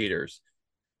St. Peter's.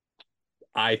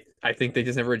 I think they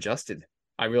just never adjusted.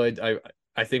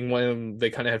 I think when they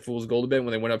kind of had fool's gold a bit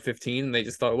when they went up 15, they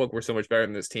just thought, look, we're so much better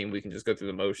than this team. We can just go through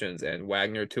the motions. And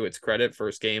Wagner, to its credit,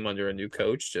 first game under a new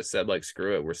coach, just said, like,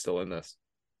 screw it. We're still in this.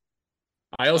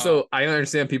 I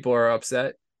understand people are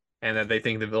upset and that they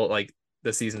think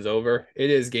the season's over. It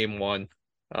is game 1.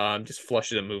 Just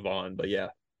flush it and move on. But yeah,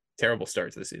 terrible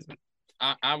start to the season.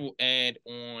 I will add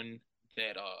on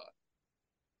that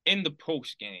in the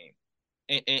post game,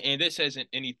 and this isn't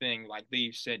anything like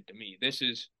they've said to me. This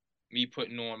is me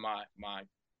putting on my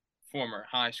former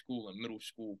high school and middle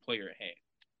school player hat.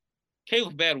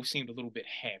 Caleb Battle seemed a little bit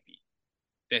happy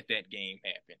that game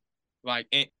happened. Like,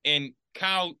 and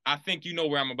Kyle, I think you know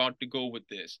where I'm about to go with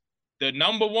this. The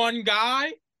number one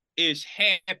guy is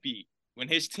happy when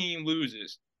his team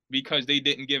loses because they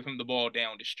didn't give him the ball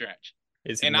down the stretch.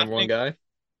 Is he the number one guy?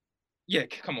 Yeah,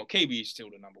 come on. KB is still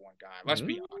the number one guy. Let's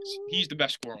be honest. He's the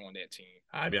best scorer on that team.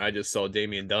 I mean, I just saw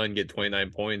Damian Dunn get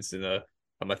 29 points in a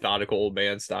methodical old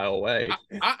man style way.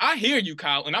 I hear you,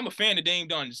 Kyle, and I'm a fan of Dame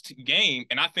Dunn's game,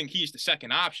 and I think he's the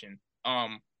second option.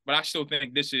 But I still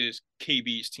think this is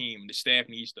KB's team. The staff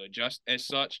needs to adjust as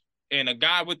such. And a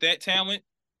guy with that talent,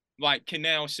 like, can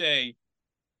now say,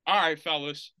 all right,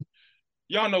 fellas,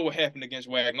 y'all know what happened against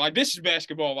Wagner. Like, this is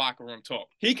basketball locker room talk.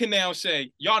 He can now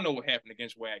say, y'all know what happened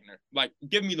against Wagner. Like,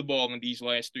 give me the ball in these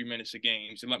last 3 minutes of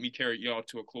games and let me carry y'all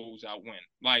to a closeout win.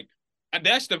 Like,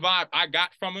 that's the vibe I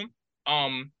got from him.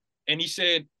 And he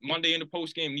said Monday in the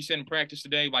post game, he said in practice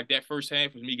today, like, that first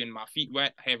half was me getting my feet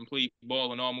wet. I haven't played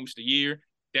ball in almost a year.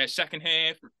 That second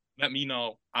half, let me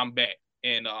know I'm back.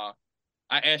 And I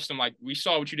asked him, like, we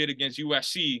saw what you did against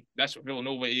USC. That's what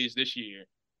Villanova is this year.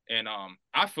 And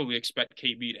I fully expect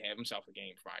KB to have himself a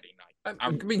game Friday night.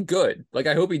 I mean, good. Like,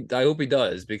 I hope he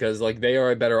does, because, like, they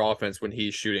are a better offense when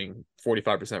he's shooting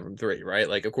 45% from three, right?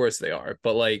 Like, of course they are.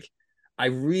 But, like, I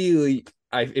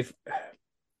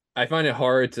find it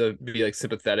hard to be, like,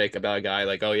 sympathetic about a guy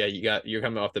like, oh yeah, you're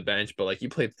coming off the bench, but, like, you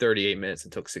played 38 minutes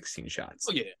and took 16 shots.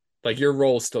 Oh yeah. Like, your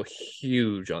role is still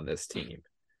huge on this team.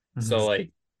 Mm-hmm. So,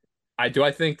 like, I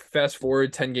think fast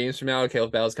forward 10 games from now,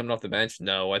 Caleb Battle's coming off the bench.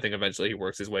 No, I think eventually he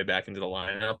works his way back into the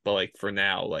lineup. But, like, for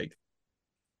now, like,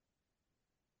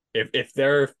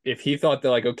 if he thought that,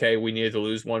 like, okay, we needed to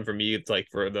lose one for me, it's like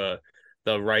for the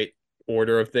right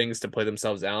order of things to play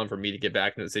themselves down for me to get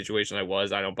back into the situation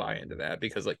I don't buy into that,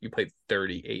 because, like, you played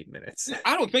 38 minutes.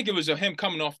 I don't think it was a him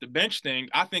coming off the bench thing.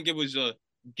 I think it was a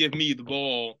give me the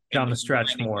ball down the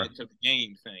stretch more to the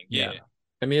game thing. Yeah.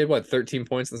 I mean, he had 13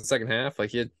 points in the second half.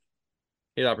 Like, he had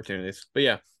opportunities. But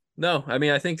yeah, no, I mean,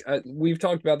 I think we've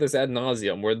talked about this ad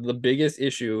nauseum, where the biggest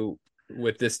issue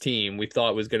with this team we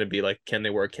thought was going to be, like, can they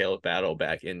work Caleb Battle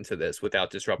back into this without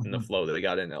disrupting the flow that they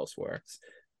got in elsewhere?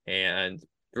 And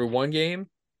through one game,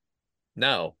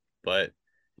 no. But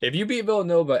if you beat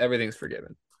Villanova, everything's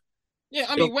forgiven. Yeah,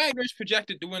 I mean, Wagner's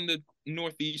projected to win the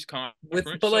Northeast Conference.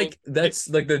 That's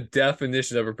like the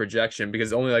definition of a projection,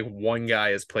 because only, like, one guy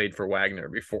has played for Wagner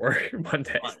before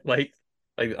Monday. Right.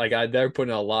 They're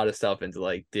putting a lot of stuff into,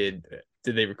 like, did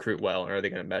they recruit well, or are they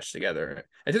going to mesh together?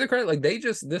 And to their credit, like,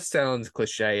 this sounds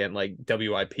cliche and, like,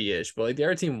 WIP-ish, but, like, the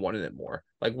other team wanted it more.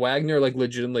 Like, Wagner, like,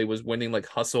 legitimately was winning, like,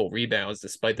 hustle rebounds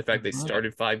despite the fact they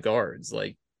started 5 guards.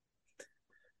 Like,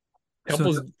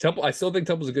 Temple, I still think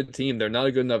Temple's a good team. They're not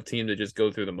a good enough team to just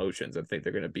go through the motions. I think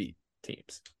they're going to beat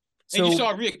teams. And you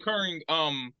saw a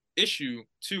reoccurring issue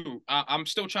too. I'm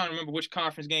still trying to remember which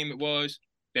conference game it was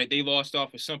that they lost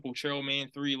off a simple trail man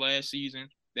 3 last season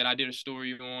that I did a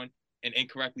story on and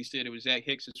incorrectly said it was Zach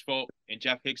Hicks's fault. And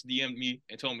Jeff Hicks DM'd me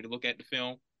and told me to look at the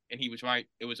film, and he was right.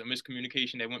 It was a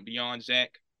miscommunication that went beyond Zach.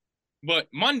 But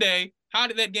Monday, how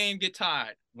did that game get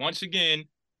tied? Once again,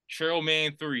 trail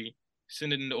man 3.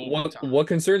 Send it into overtime. What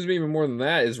concerns me even more than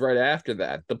that is right after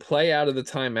that, the play out of the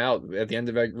timeout at the end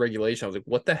of regulation. I was like,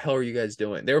 what the hell are you guys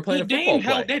doing? They were playing a football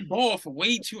play. Held that ball for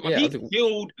way too long. He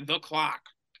killed the clock.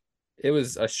 It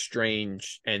was a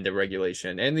strange end of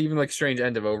regulation, and even, like, strange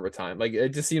end of overtime. Like,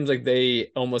 it just seems like they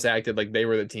almost acted like they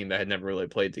were the team that had never really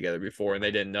played together before, and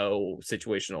they didn't know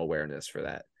situational awareness for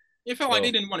that. It felt like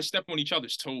they didn't want to step on each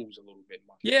other's toes a little bit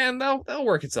much. Yeah, and that'll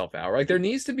work itself out. Like, there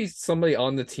needs to be somebody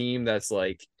on the team that's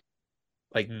like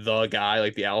the guy,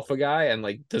 like the alpha guy, and,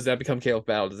 like, does that become Caleb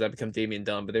Battle? Does that become Damian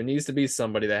Dunn? But there needs to be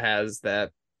somebody that has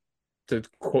that, to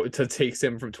take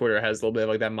him from Twitter, has a little bit of,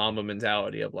 like, that Mamba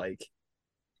mentality of, like,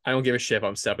 I don't give a shit if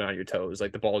I'm stepping on your toes.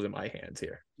 Like, the ball's in my hands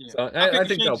here. Yeah. So I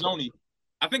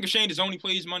think if Shane Dezonie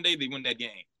plays Monday, they win that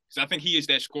game. Because I think he is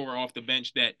that scorer off the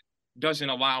bench that doesn't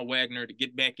allow Wagner to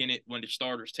get back in it when the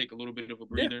starters take a little bit of a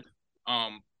breather. Yeah.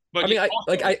 But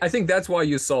I think that's why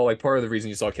you saw, like, part of the reason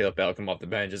you saw Caleb Battle come off the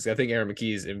bench is I think Aaron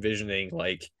McKie's envisioning,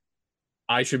 like,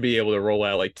 I should be able to roll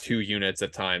out, like, 2 units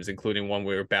at times, including one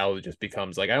where Battle just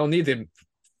becomes, like, I don't need them.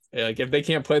 Like, if they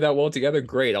can't play that well together,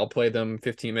 great. I'll play them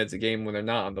 15 minutes a game when they're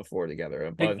not on the floor together.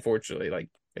 But unfortunately, like,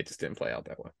 it just didn't play out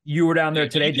that way. You were down there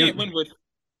today. You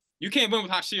can't win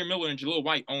with Hasir Miller and Jalil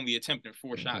White only attempting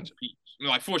 4 shots apiece. I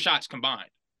mean, like, 4 shots combined.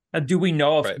 Do we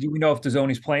know if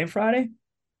Dezonie's playing Friday?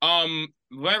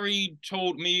 Larry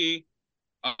told me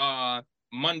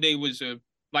Monday was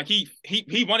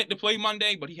he wanted to play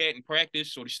Monday, but he hadn't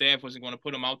practiced, so the staff wasn't going to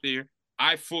put him out there.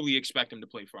 I fully expect him to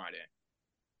play Friday.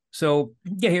 So,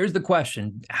 yeah, here's the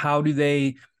question. How do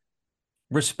they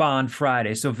respond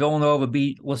Friday? So Villanova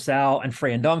beat LaSalle and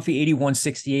Fran Dunphy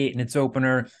 81-68 in its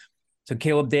opener. So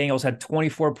Caleb Daniels had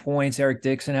 24 points. Eric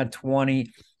Dixon had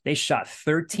 20. They shot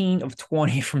 13 of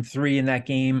 20 from three in that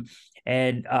game,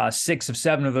 and 6 of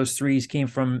 7 of those threes came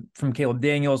from Caleb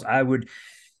Daniels. I would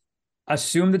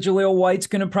assume that Jaleel White's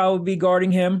going to probably be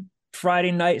guarding him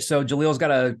Friday night. So Jaleel's got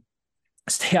to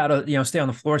stay on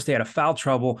the floor, stay out of foul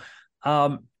trouble.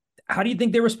 How do you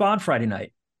think they respond Friday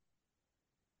night?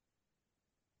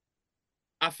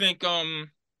 I think,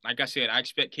 like I said, I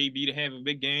expect KB to have a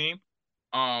big game.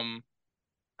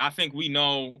 I think we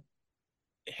know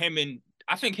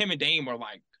I think him and Dame are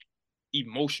like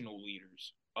emotional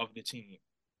leaders of the team.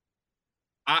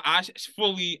 I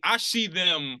see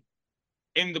them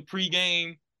in the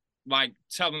pregame, like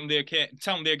telling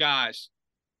their guys,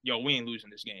 yo, we ain't losing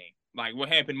this game. Like what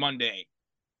happened Monday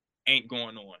ain't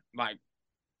going on. Like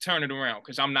turn it around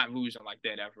because I'm not losing like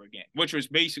that ever again, which was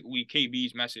basically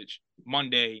KB's message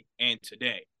Monday and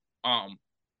today.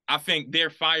 I think they're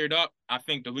fired up. I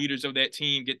think the leaders of that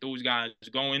team get those guys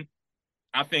going.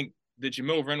 I think the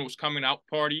Jamil Reynolds coming out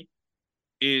party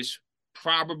is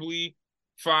probably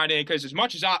Friday because as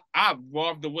much as I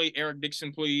love the way Eric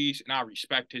Dixon plays and I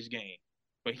respect his game,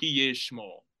 but he is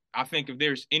small. I think if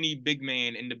there's any big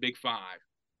man in the Big Five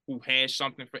who has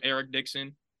something for Eric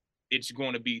Dixon, it's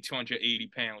going to be 280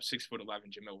 pounds, 6'11"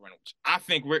 Jamil Reynolds. I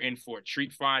think we're in for a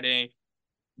treat Friday.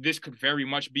 This could very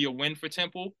much be a win for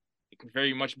Temple. It could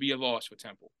very much be a loss for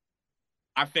Temple.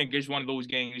 I think it's one of those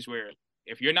games where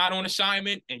if you're not on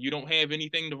assignment and you don't have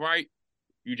anything to write,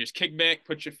 you just kick back,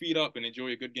 put your feet up, and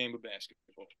enjoy a good game of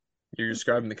basketball. You're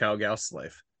describing the Kyle Gauss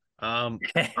life. I'm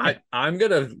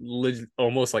gonna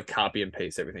almost like copy and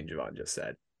paste everything Javon just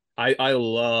said. I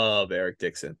love Eric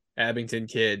Dixon, Abington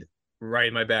kid, right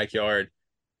in my backyard.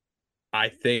 I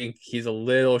think he's a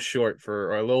little short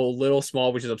or a little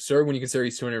small, which is absurd when you consider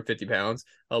he's 250 pounds.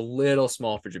 A little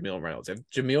small for Jamil Reynolds. If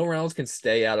Jamil Reynolds can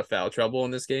stay out of foul trouble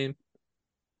in this game,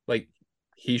 like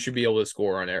he should be able to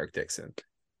score on Eric Dixon.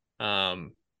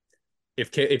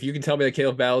 If you can tell me that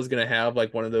Caleb Battle is going to have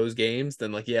like one of those games,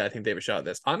 then like, yeah, I think they have a shot at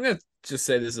this. I'm going to just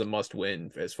say this is a must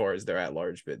win as far as their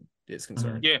at-large bid is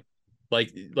concerned. Yeah.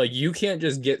 Like you can't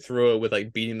just get through it with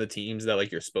like beating the teams that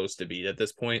like you're supposed to beat at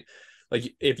this point.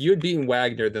 Like if you had beaten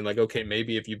Wagner, then like, okay,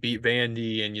 maybe if you beat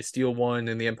Vandy and you steal one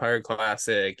in the Empire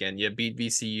Classic and you beat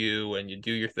VCU and you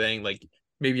do your thing, like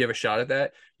maybe you have a shot at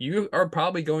that. You are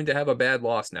probably going to have a bad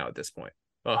loss now at this point.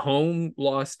 A home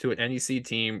loss to an NEC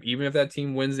team, even if that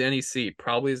team wins the NEC,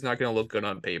 probably is not going to look good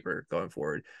on paper going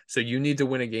forward. So you need to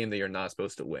win a game that you're not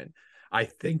supposed to win. I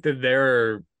think that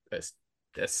they're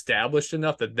established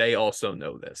enough that they also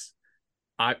know this.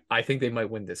 I think they might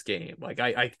win this game. Like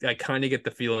I kind of get the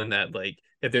feeling that like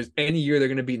if there's any year they're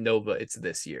going to beat Nova, it's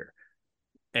this year.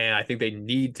 And I think they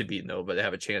need to beat Nova to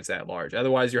have a chance at large.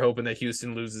 Otherwise, you're hoping that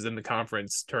Houston loses in the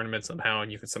conference tournament somehow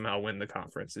and you can somehow win the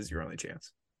conference is your only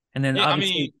chance. And then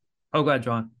obviously, go ahead,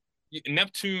 John.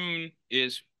 Neptune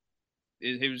it's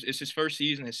his first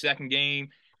season, his second game.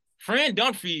 Fran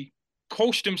Dunphy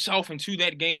coached himself into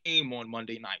that game on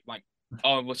Monday night. Like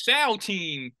a LaSalle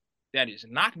team that is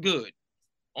not good,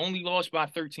 only lost by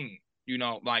 13.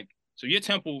 So your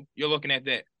Temple, you're looking at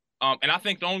that. And I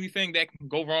think the only thing that can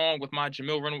go wrong with my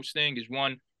Jamil Reynolds thing is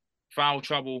one, foul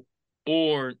trouble,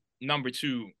 or number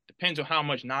two, depends on how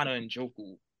much Nana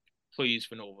Njoku plays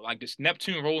for Nova. Like this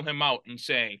Neptune roll him out and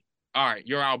say, all right,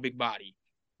 you're our big body.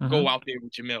 Go out there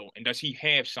with Jamil. And does he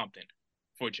have something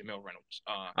for Jamil Reynolds?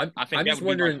 I think that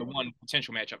would be like the one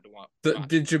potential matchup to watch.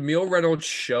 Did Jamil Reynolds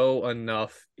show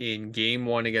enough in game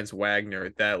one against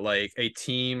Wagner that like a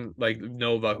team like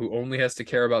Nova who only has to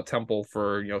care about Temple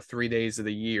for 3 days of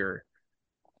the year,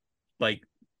 like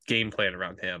game plan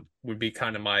around him would be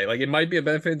kind of my, like, it might be a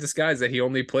benefit in disguise that he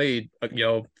only played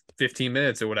 15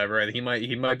 minutes or whatever, and he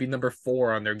might be number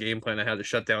 4 on their game plan on how to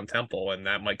shut down Temple, and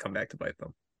that might come back to bite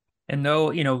them. And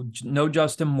no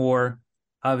Justin Moore,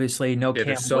 obviously no. Yeah, Cam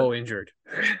they're so Whit- injured.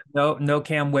 No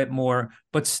Cam Whitmore,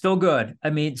 but still good.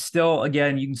 I mean, still,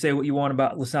 again, you can say what you want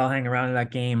about LaSalle hanging around in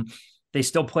that game. They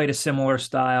still played a similar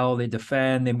style. They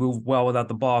defend. They move well without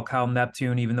the ball. Kyle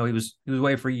Neptune, even though he was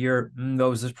away for a year,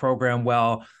 knows this program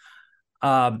well.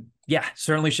 Yeah,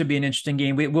 certainly should be an interesting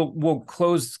game. We'll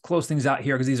close things out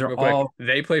here because these are all.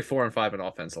 They play 4 and 5 on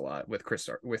offense a lot with Chris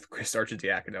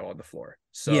Arcidiacono on the floor.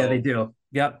 So yeah, they do.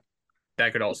 Yep.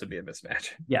 That could also be a mismatch.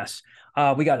 Yes.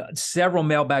 We got several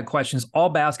mailbag questions, all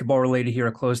basketball related here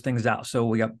to close things out. So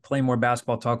we got plenty more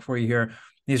basketball talk for you here.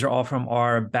 These are all from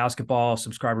our basketball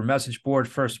subscriber message board.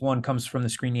 First one comes from the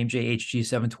screen name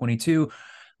JHG722.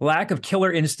 lack of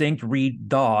killer instinct, read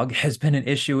dog, has been an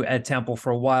issue at Temple for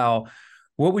a while.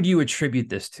 What would you attribute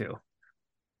this to?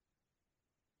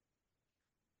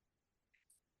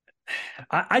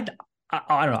 I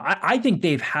don't know. I think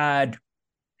they've had,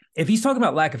 if he's talking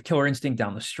about lack of killer instinct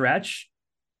down the stretch,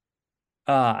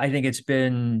 I think it's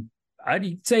been,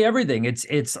 I'd say everything.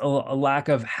 It's a lack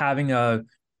of having a,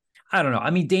 I don't know. I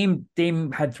mean,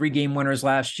 Dame had 3 game winners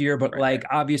last year, but like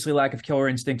obviously lack of killer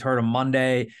instinct hurt him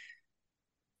Monday.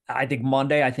 I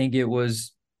think it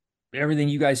was everything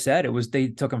you guys said. It was, they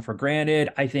took him for granted.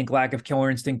 I think lack of killer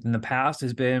instinct in the past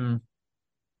has been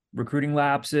recruiting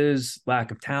lapses,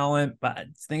 lack of talent, but I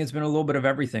think it's been a little bit of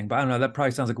everything. But I don't know. That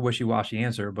probably sounds like a wishy-washy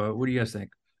answer, but what do you guys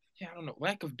think? Yeah, I don't know.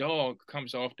 Lack of dog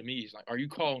comes off to me. It's like, are you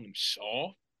calling them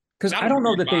soft? Because I don't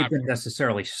know that they've been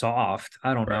necessarily soft.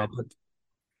 I don't know. But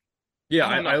yeah,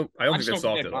 I don't think they're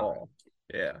soft at all.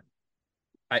 Yeah.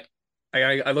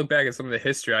 I look back at some of the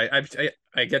history.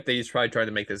 I get that he's probably trying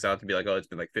to make this out to be like, oh, it's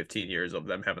been like 15 years of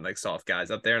them having like soft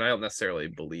guys up there, and I don't necessarily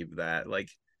believe that. Like,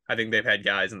 I think they've had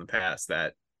guys in the past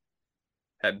that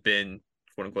have been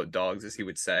quote unquote dogs, as he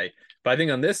would say. But I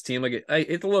think on this team, like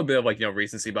it's a little bit of like,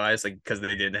 recency bias, like because they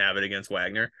didn't have it against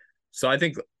Wagner. So I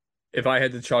think if I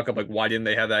had to chalk up like why didn't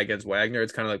they have that against Wagner,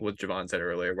 it's kind of like what Javon said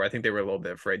earlier, where I think they were a little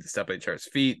bit afraid to step on each other's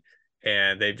feet,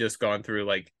 and they've just gone through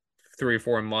like 3 or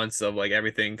 4 months of like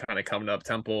everything kind of coming up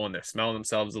Temple, and they're smelling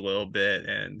themselves a little bit.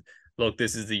 And look,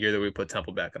 this is the year that we put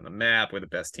Temple back on the map. We're the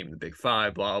best team in the Big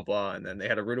Five, blah blah. And then they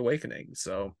had a rude awakening.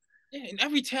 So yeah, and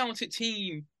every talented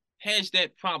team has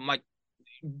that problem. Like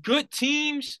good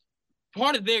teams,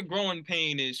 part of their growing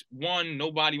pain is one,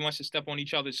 nobody wants to step on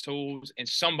each other's toes, and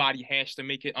somebody has to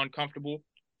make it uncomfortable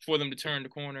for them to turn the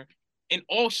corner. And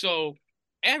also,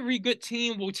 every good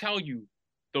team will tell you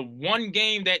the one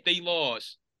game that they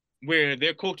lost where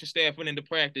their coaching staff went into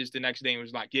practice the next day and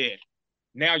was like, yeah,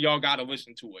 now y'all got to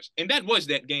listen to us. And that was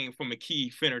that game for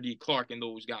McKee, Finnerty, Clark, and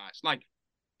those guys. Like,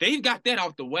 they've got that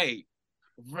out the way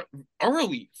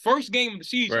early, first game of the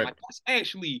season. Right. Like, that's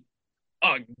actually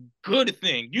a good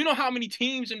thing. You know how many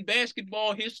teams in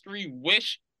basketball history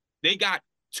wish they got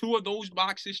 2 of those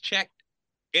boxes checked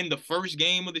in the first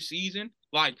game of the season?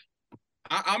 Like,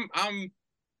 I'm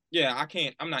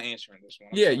not answering this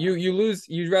one.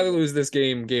 You'd rather lose this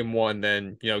game 1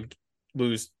 than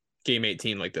lose game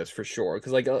 18 like this for sure.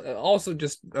 Because like also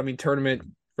just, I mean, tournament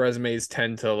resumes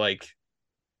tend to like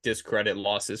discredit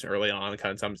losses early on,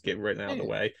 kind of sometimes get written out of the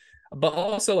way. But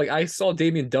also, like, I saw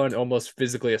Damian Dunn almost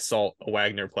physically assault a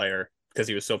Wagner player because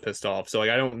he was so pissed off. So like,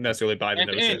 I don't necessarily buy the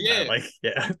notion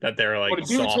that they're like. But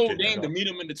the dude's whole game to meet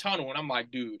him in the tunnel, and I'm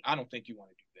like, dude, I don't think you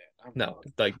want to do that. No.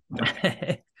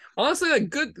 Honestly, like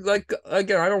good, like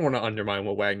again, I don't want to undermine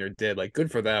what Wagner did. Like,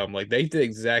 good for them. Like, they did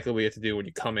exactly what you have to do when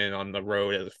you come in on the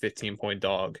road as a 15-point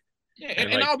dog. Yeah,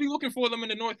 and I'll be looking for them in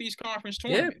the Northeast Conference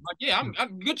tournament. Yeah. Like,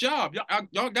 I'm good job.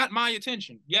 Y'all got my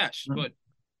attention. Yes, but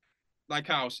like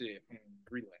Kyle said,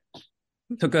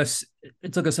 relax.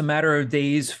 It took us a matter of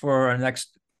days for our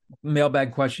next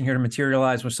mailbag question here to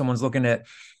materialize when someone's looking at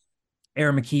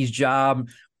Aaron McKie's job.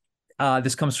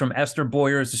 This comes from Esther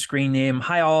Boyer as the screen name.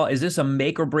 Hi, all. Is this a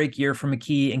make or break year for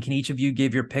McKie? And can each of you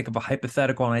give your pick of a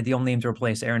hypothetical and ideal name to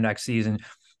replace Aaron next season?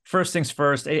 First things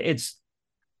first, it's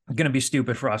going to be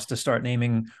stupid for us to start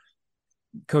naming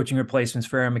coaching replacements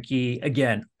for Aaron McKie.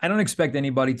 Again, I don't expect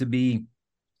anybody to be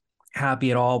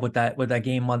happy at all with that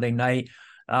game Monday night.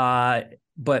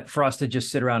 But for us to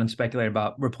just sit around and speculate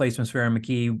about replacements for Aaron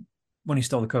McKie when he's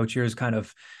still the coach here is kind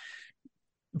of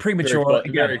premature.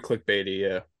 Very clickbaity,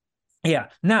 yeah. Yeah.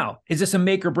 Now, is this a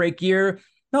make or break year?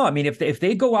 No, I mean, if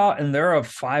they go out and they're a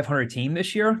 500 team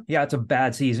this year, yeah, it's a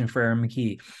bad season for Aaron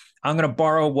McKie. I'm going to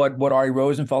borrow what Ari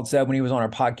Rosenfeld said when he was on our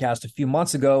podcast a few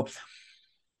months ago.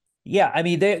 Yeah, I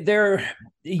mean,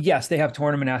 yes, they have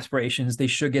tournament aspirations. They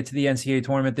should get to the NCAA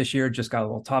tournament this year. Just got a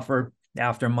little tougher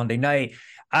after Monday night.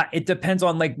 It depends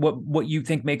on like what you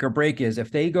think make or break is.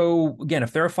 If they go, again,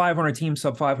 if they're a 500 team,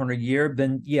 sub 500 year,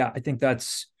 then yeah, I think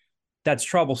that's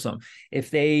troublesome. If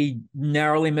they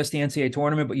narrowly miss the NCAA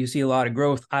tournament, but you see a lot of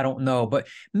growth, I don't know. But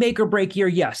make or break year,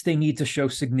 yes, they need to show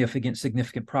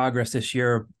significant progress this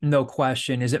year. No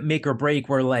question. Is it make or break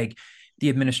where like the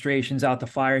administration's out to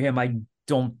fire him? I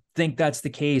don't think that's the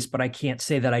case, but I can't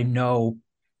say that I know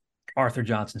Arthur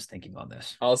Johnson's thinking on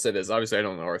this. I'll say this. Obviously, I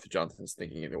don't know Arthur Johnson's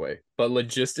thinking either way. But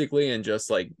logistically and just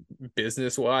like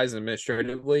business-wise and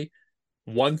administratively,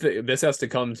 one thing, this has to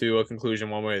come to a conclusion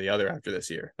one way or the other after this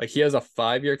year. Like, he has a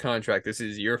 5-year contract. This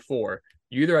is year 4.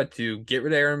 You either have to get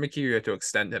rid of Aaron McKie or you have to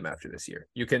extend him after this year.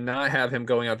 You cannot have him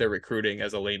going out there recruiting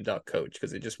as a lame duck coach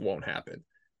because it just won't happen.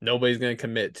 Nobody's going to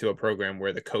commit to a program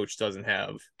where the coach doesn't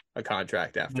have a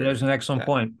contract after. There's an excellent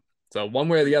point. So one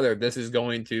way or the other, this is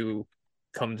going to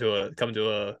come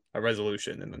to a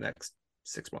resolution in the next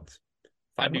 6 months.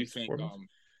 I do think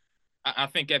I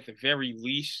think at the very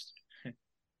least,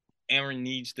 Aaron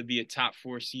needs to be a top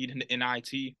 4 seed in the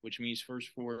NIT, which means first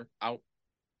 4 out.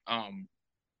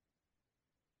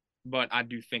 But I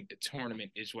do think the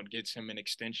tournament is what gets him an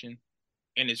extension,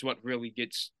 and is what really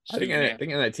gets. I think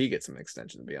NIT gets him an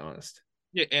extension, to be honest.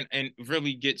 Yeah, and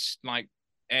really gets like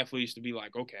athletes to be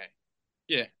like, okay,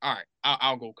 yeah, all right,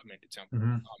 I'll go commit to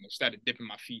Temple instead of dipping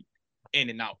my feet in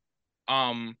and out.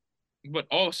 But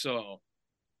also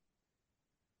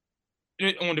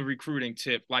on the recruiting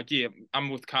tip, like, yeah, I'm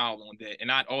with Kyle on that,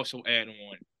 and I'd also add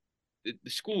on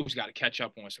the school's got to catch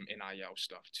up on some NIL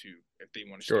stuff too if they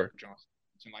want to start Johnson.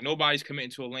 Like, nobody's committing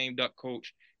to a lame duck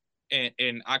coach,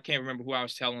 and I can't remember who I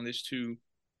was telling this to,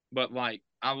 but like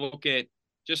I look at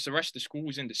just the rest of the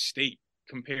schools in the state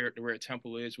compared to where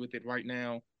Temple is with it right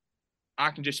now.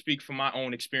 I can just speak from my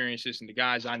own experiences and the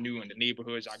guys I knew in the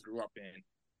neighborhoods I grew up in.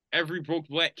 Every broke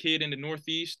black kid in the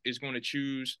Northeast is going to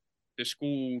choose the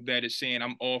school that is saying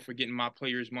I'm all for getting my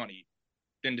players' money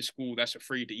than the school that's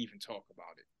afraid to even talk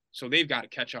about it. So they've got to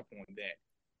catch up on that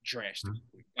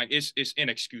drastically. Like, it's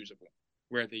inexcusable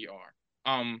where they are.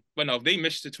 But no, if they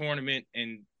miss the tournament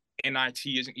and NIT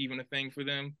isn't even a thing for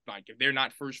them, like if they're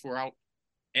not first 4 out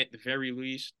at the very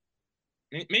least,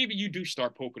 maybe you do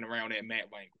start poking around at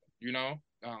Matt Langel, you know?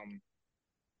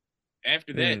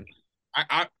 After that,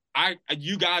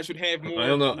 you guys would have more. I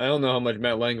don't know how much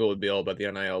Matt Langel would be all about the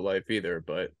NIL life either,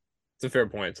 but it's a fair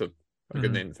point. It's a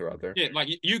good name to throw out there. Yeah, like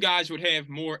you guys would have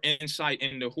more insight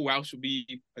into who else would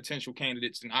be potential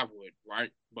candidates than I would,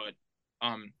 right? But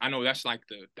I know that's like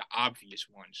the obvious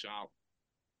one, so I'll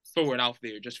throw it out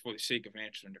there just for the sake of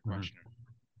answering the question.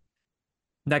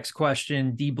 Next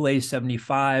question,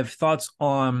 D-Blaze75. Thoughts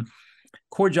on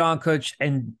Core Jonkuch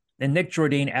and Nick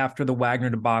Jourdain after the Wagner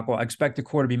debacle? I expect the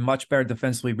core to be much better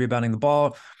defensively rebounding the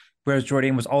ball, whereas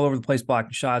Jourdain was all over the place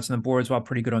blocking shots on the boards while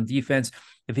pretty good on defense.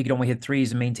 If he could only hit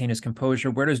threes and maintain his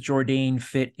composure, where does Jourdain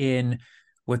fit in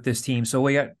with this team? So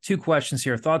we got 2 questions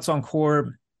here. Thoughts on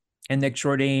Core and Nick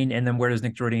Jourdain, and then where does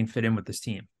Nick Jourdain fit in with this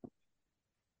team?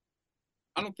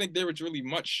 I don't think there was really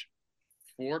much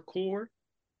for Core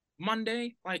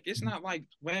Monday. Like, it's not like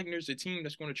Wagner's a team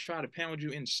that's going to try to pound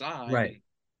you inside. Right.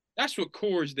 That's what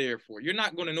Core is there for. You're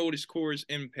not going to notice Core's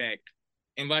impact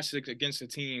unless it's against a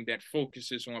team that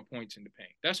focuses on points in the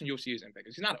paint. That's when you'll see his impact.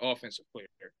 He's not an offensive player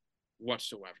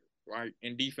whatsoever, right?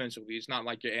 And defensively, it's not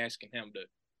like you're asking him to,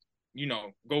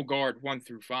 go guard 1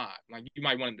 through 5. Like, you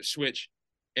might want him to switch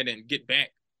and then get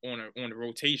back on the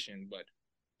rotation, but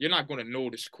you're not going to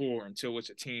notice Core until it's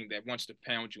a team that wants to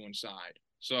pound you inside.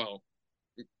 So,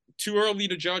 too early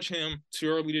to judge him, too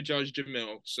early to judge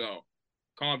Jamil. So,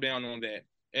 calm down on that.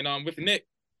 And with Nick,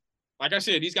 like I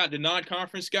said, he's got the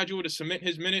non-conference schedule to cement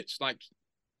his minutes. Like,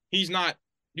 he's not,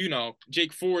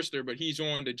 Jake Forrester, but he's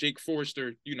on the Jake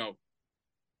Forrester,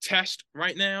 test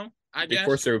right now, I guess. Jake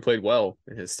Forrester played well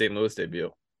in his St. Louis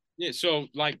debut. Yeah, so,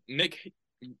 like, Nick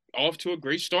off to a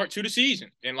great start to the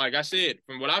season. And like I said,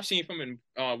 from what I've seen from him,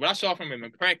 what I saw from him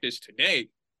in practice today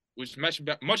was much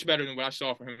better than what I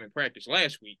saw from him in practice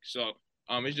last week. So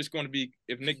it's just going to be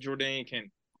if Nick Jourdain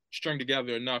can string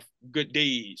together enough good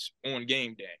days on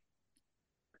game day.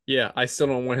 Yeah, I still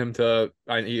don't want him to.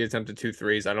 He attempted 2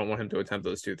 threes. I don't want him to attempt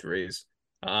those 2 threes.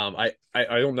 I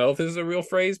don't know if this is a real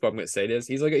phrase, but I'm gonna say this.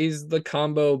 He's the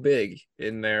combo big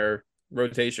in their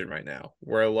rotation right now,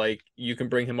 where like you can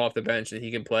bring him off the bench and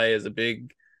he can play as a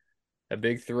big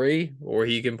 3, or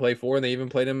he can play 4, and they even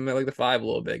played him at like the 5 a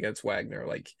little bit against Wagner.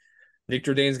 Like, Nick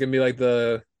Jourdain's gonna be like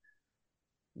the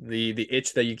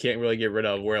itch that you can't really get rid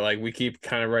of, where like we keep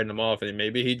kind of writing him off, and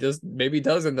maybe he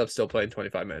does end up still playing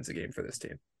 25 minutes a game for this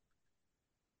team.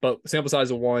 But sample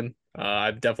size of 1,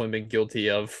 I've definitely been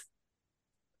guilty of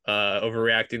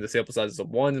overreacting to sample sizes of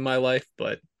 1 in my life,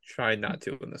 but try not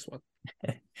to in this one.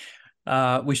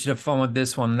 We should have fun with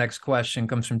this one. The next question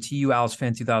comes from TU Owls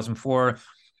fan 2004.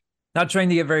 Not trying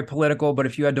to get very political, but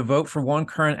if you had to vote for one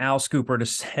current Owl Scooper to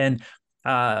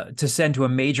send to a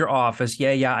major office,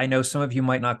 yeah, I know some of you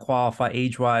might not qualify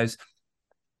age-wise,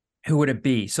 who would it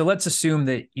be? So let's assume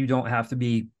that you don't have to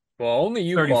be. Well, only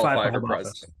you qualify for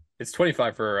president. It's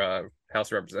 25 for House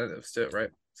of Representatives too, right?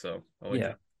 So only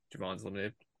Javon's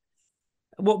limited.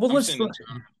 Well, let's.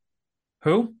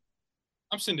 Who?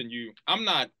 I'm sending you.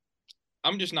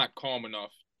 I'm just not calm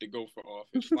enough to go for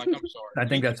office. Like, I'm sorry. I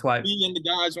think that's why. Me and the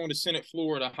guys on the Senate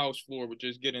floor or the House floor would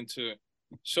just get into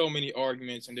so many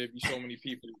arguments, and there'd be so many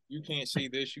people. You can't say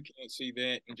this, you can't say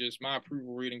that, and just my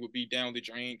approval rating would be down the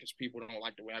drain because people don't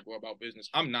like the way I go about business.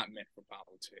 I'm not meant for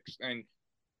politics. And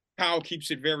Kyle keeps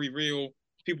it very real.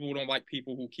 people who don't like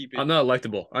people who keep it. I'm not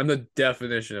electable. I'm the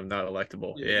definition of not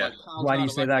electable. Yeah. Like Kyle's Why do not you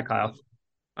say that, electable.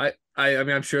 Kyle? I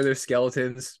mean, I'm sure there's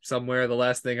skeletons somewhere. The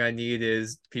last thing I need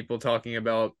is people talking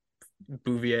about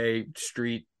Bouvier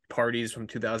Street parties from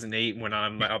 2008 when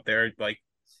I'm out there like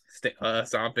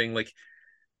stomping. Like,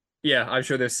 yeah, I'm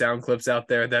sure there's sound clips out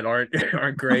there that aren't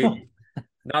great.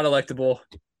 Not electable.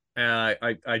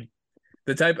 I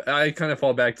kind of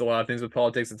fall back to a lot of things with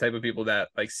politics. The type of people that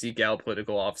like seek out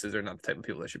political offices are not the type of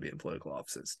people that should be in political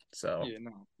offices. So yeah,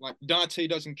 no, like Dante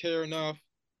doesn't care enough.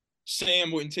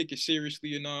 Sam wouldn't take it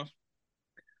seriously enough.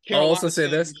 I'll also say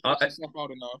Sam this. stressed himself out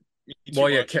enough. Well,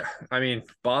 yeah, I mean,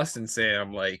 Boston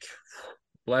Sam, like,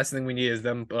 the last thing we need is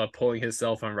them pulling his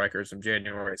cell phone records from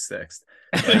January 6th.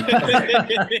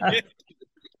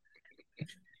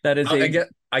 That is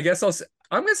I guess I'm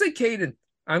going to say Caden.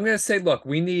 I'm going to say, look,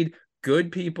 we need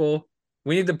good people.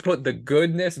 We need to put the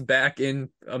goodness back in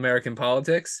American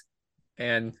politics.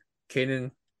 And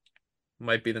Caden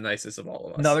might be the nicest of all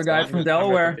of us. Another guy from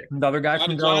Delaware. Another guy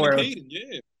from Delaware. Caden,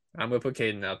 yeah. I'm going to put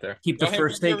Caden out there. Keep the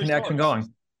first state connection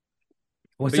going.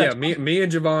 But yeah, me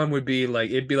and Javon would be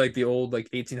like, it'd be like the old like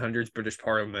 1800s British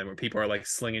Parliament where people are like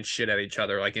slinging shit at each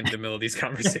other like in the middle of these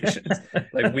conversations.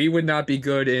 Like we would not be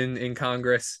good in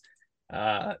Congress.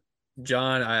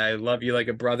 John, I love you like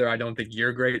a brother. I don't think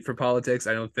you're great for politics.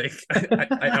 I don't think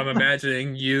I'm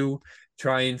imagining you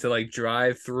trying to like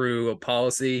drive through a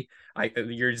policy.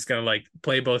 You're just gonna like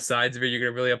play both sides of it. You're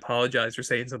gonna really apologize for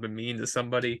saying something mean to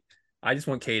somebody. I just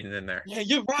want Caden in there. Yeah,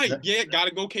 you're right. Yeah,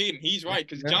 gotta go Caden. He's right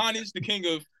because John is the king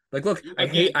of. Like, look, I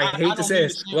hate to say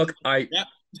this. Look, I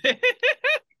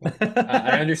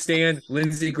understand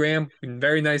Lindsey Graham,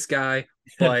 very nice guy,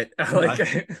 but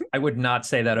like I would not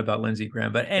say that about Lindsey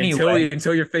Graham. But anyway,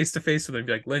 until you're face to face with him,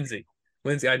 be like Lindsey,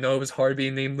 I know it was hard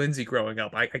being named Lindsey growing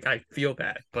up. I feel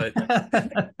that, but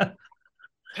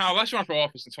Kyle, let's run for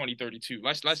office in 2032.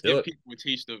 Let's give people a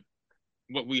taste of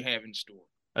what we have in store.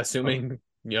 Assuming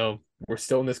we're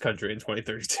still in this country in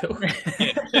 2032.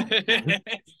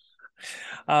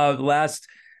 Last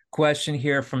question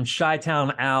here from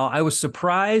Chi-Town Al. I was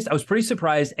pretty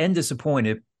surprised and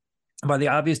disappointed by the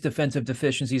obvious defensive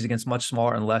deficiencies against much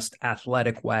smaller and less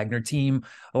athletic Wagner team,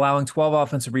 allowing 12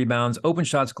 offensive rebounds, open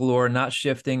shots galore, not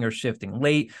shifting or shifting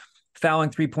late, fouling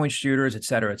three-point shooters, et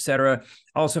cetera, et cetera.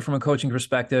 Also, from a coaching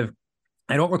perspective,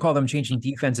 I don't recall them changing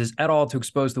defenses at all to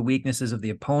expose the weaknesses of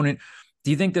the opponent. Do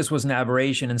you think this was an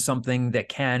aberration and something that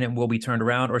can and will be turned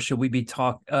around, or should we be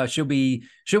should we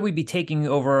be taking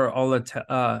over all the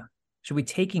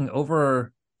taking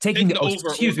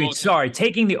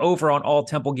the over on all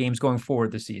Temple games going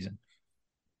forward this season?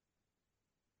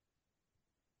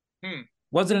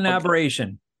 Was it an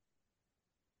aberration?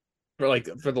 For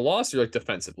the loss, or like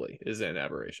defensively, is it an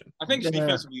aberration? I think it's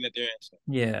defensively that they're asking.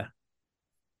 Yeah.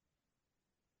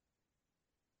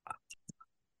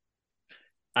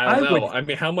 I don't know. I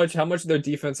mean, how much of their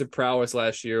defensive prowess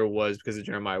last year was because of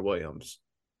Jeremiah Williams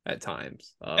at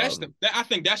times? I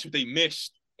think that's what they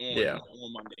missed on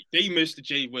Monday. They missed the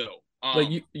Jay Will.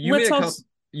 You made a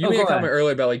comment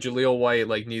earlier about like Jaleel White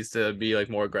like needs to be like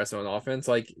more aggressive on offense.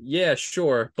 Like, yeah,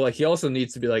 sure, but like he also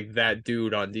needs to be like that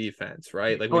dude on defense,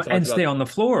 right? Like stay on the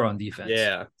floor on defense.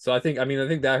 Yeah. So I think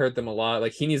that hurt them a lot.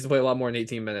 Like he needs to play a lot more than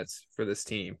 18 minutes for this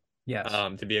team. Yes.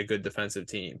 To be a good defensive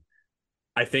team.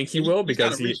 I think he will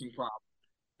because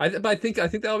I think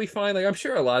that'll be fine. Like I'm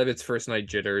sure a lot of it's first night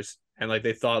jitters and like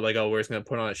they thought like, oh, we're just gonna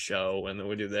put on a show and then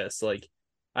we'll do this. Like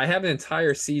I have an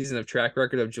entire season of track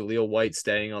record of Jaleel White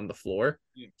staying on the floor.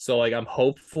 Yeah. So like I'm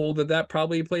hopeful that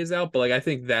probably plays out. But like I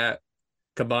think that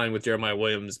combined with Jeremiah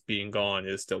Williams being gone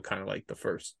is still kind of like the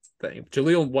first thing.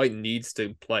 Jaleel White needs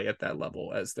to play at that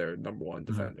level as their number one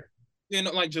defender. Yeah,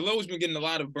 like Jaleel's been getting a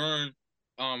lot of burn.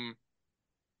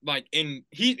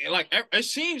 It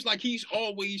seems like he's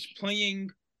always playing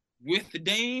with the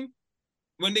Dame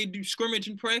when they do scrimmage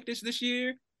and practice this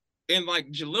year. And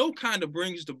like Jaleel kind of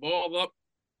brings the ball up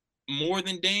more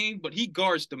than Dame, but he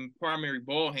guards the primary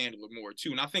ball handler more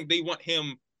too. And I think they want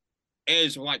him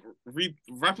as like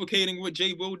replicating what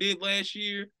Jay Will did last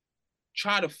year,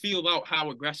 try to feel out how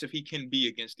aggressive he can be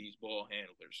against these ball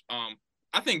handlers.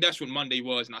 I think that's what Monday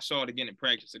was, and I saw it again in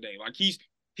practice today. Like he's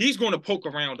going to poke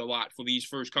around a lot for these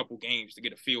first couple games to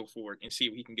get a feel for it and see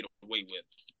what he can get away with.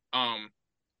 I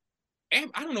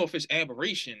don't know if it's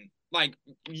aberration. Like,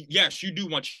 yes, you do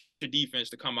want your defense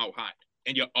to come out hot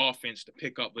and your offense to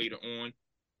pick up later on.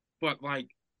 But, like,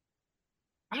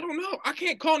 I don't know. I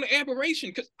can't call it an aberration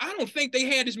because I don't think they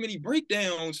had as many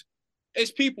breakdowns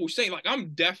as people say. Like,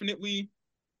 I'm definitely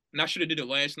 – and I should have did it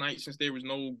last night since there was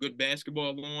no good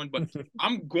basketball on, but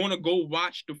I'm going to go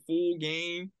watch the full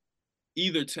game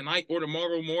either tonight or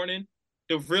tomorrow morning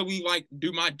to really like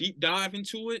do my deep dive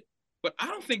into it, but I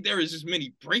don't think there is as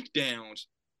many breakdowns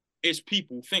as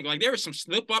people think. Like there were some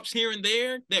slip-ups here and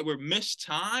there that were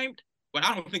mistimed, but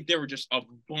I don't think there were just a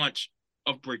bunch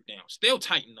of breakdowns. They'll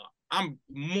tighten up. I'm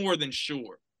more than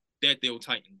sure that they'll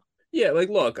tighten up. Yeah, like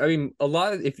look, I mean, a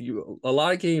lot of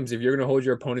games, if you're gonna hold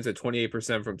your opponents at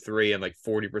 28% from three and like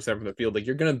 40% from the field, like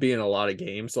you're gonna be in a lot of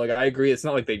games. So like I agree, it's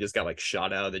not like they just got like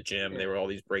shot out of the gym and they were all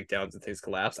these breakdowns and things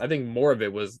collapsed. I think more of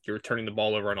it was you're turning the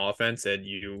ball over on offense and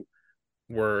you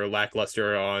were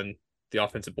lackluster on the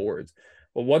offensive boards.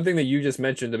 Well, one thing that you just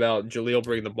mentioned about Jaleel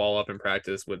bringing the ball up in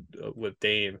practice with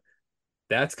Dame,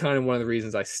 that's kind of one of the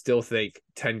reasons I still think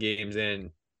 10 games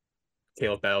in,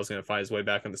 Caleb Battle is going to find his way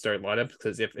back in the starting lineup,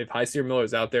 because if Hysier Miller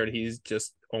is out there and he's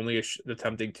just only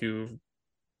attempting 2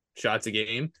 shots a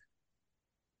game,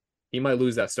 he might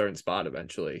lose that starting spot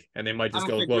eventually, and they might just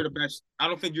go. You're the best. I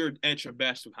don't think you're at your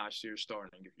best with Hysier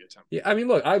starting if you're attempting. Yeah, I mean,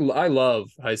 look, I love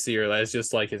Hysier. That's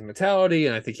just like his mentality,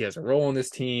 and I think he has a role in this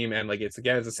team. And like it's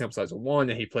a sample size of 1,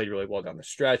 and he played really well down the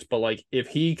stretch. But like if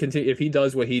he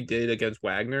does what he did against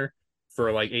Wagner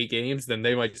for like 8 games, then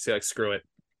they might just say like screw it.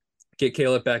 Get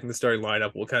Caleb back in the starting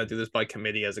lineup. We'll kind of do this by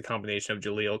committee as a combination of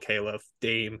Jaleel, Caleb,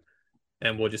 Dame,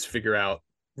 and we'll just figure out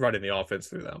running the offense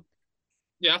through them.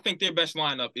 Yeah, I think their best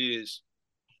lineup is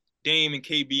Dame and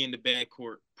KB in the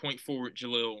backcourt, point forward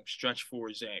Jaleel, stretch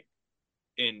forward Zach,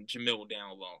 and Jamil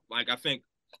down low. Like I think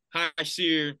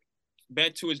Hysier,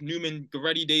 back to his Newman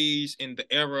Goretti days in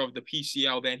the era of the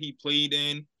PCL that he played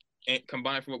in, and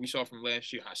combined from what we saw from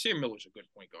last year, Hysier Miller's a good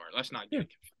point guard. Let's not get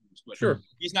confused. But sure,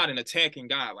 he's not an attacking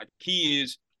guy. Like he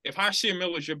is. If Hysier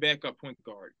Miller's your backup point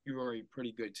guard, you are a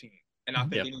pretty good team. And I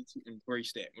think they need to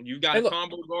embrace that. When you've got a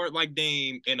combo guard like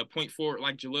Dame and a point forward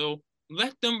like Jaleel,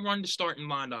 let them run the starting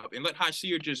lineup and let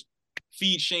Hysier just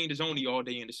feed Shane Dezonie all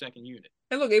day in the second unit.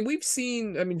 And look, we've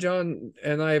seen, I mean, John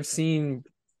and I have seen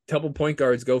a couple point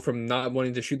guards go from not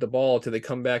wanting to shoot the ball to they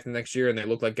come back the next year and they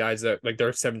look like guys that like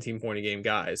they're 17-point a game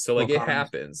guys. So like it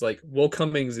happens. Like Will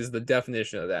Cummings is the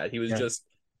definition of that. He was just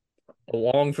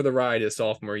along for the ride his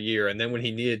sophomore year, and then when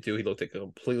he needed to, he looked like a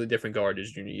completely different guard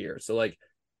his junior year. So like,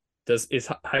 is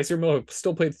Hysier Miller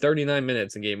still played 39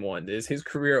 minutes in game 1? Is his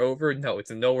career over? No,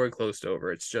 it's nowhere close to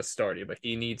over. It's just starting, but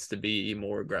he needs to be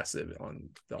more aggressive on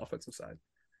the offensive side.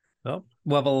 Well,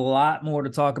 we'll have a lot more to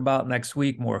talk about next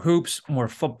week. More hoops, more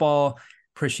football.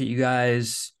 Appreciate you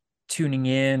guys tuning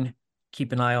in.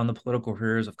 Keep an eye on the political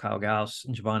careers of Kyle Gauss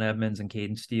and Javon Edmonds and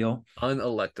Caden Steele.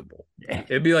 Unelectable.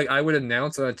 It'd be like I would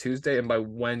announce on a Tuesday, and by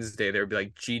Wednesday there'd be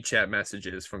like G-chat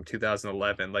messages from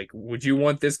 2011. Like, would you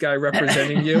want this guy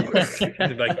representing you?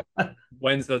 And like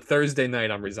Thursday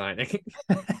night, I'm resigning.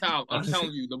 Kyle, I'm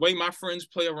telling you, the way my friends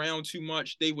play around too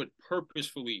much, they would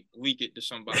purposefully leak it to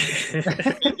somebody.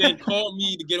 And then call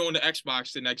me to get on the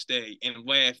Xbox the next day and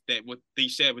laugh at what they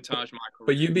sabotaged my career.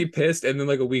 But you'd be pissed, and then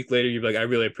like a week later, you'd be like, I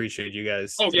really appreciate you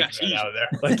guys. Oh, yes. Out of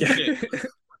there. Like, yeah.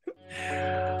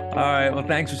 All right. Well,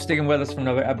 thanks for sticking with us for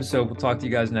another episode. We'll talk to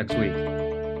you guys next week.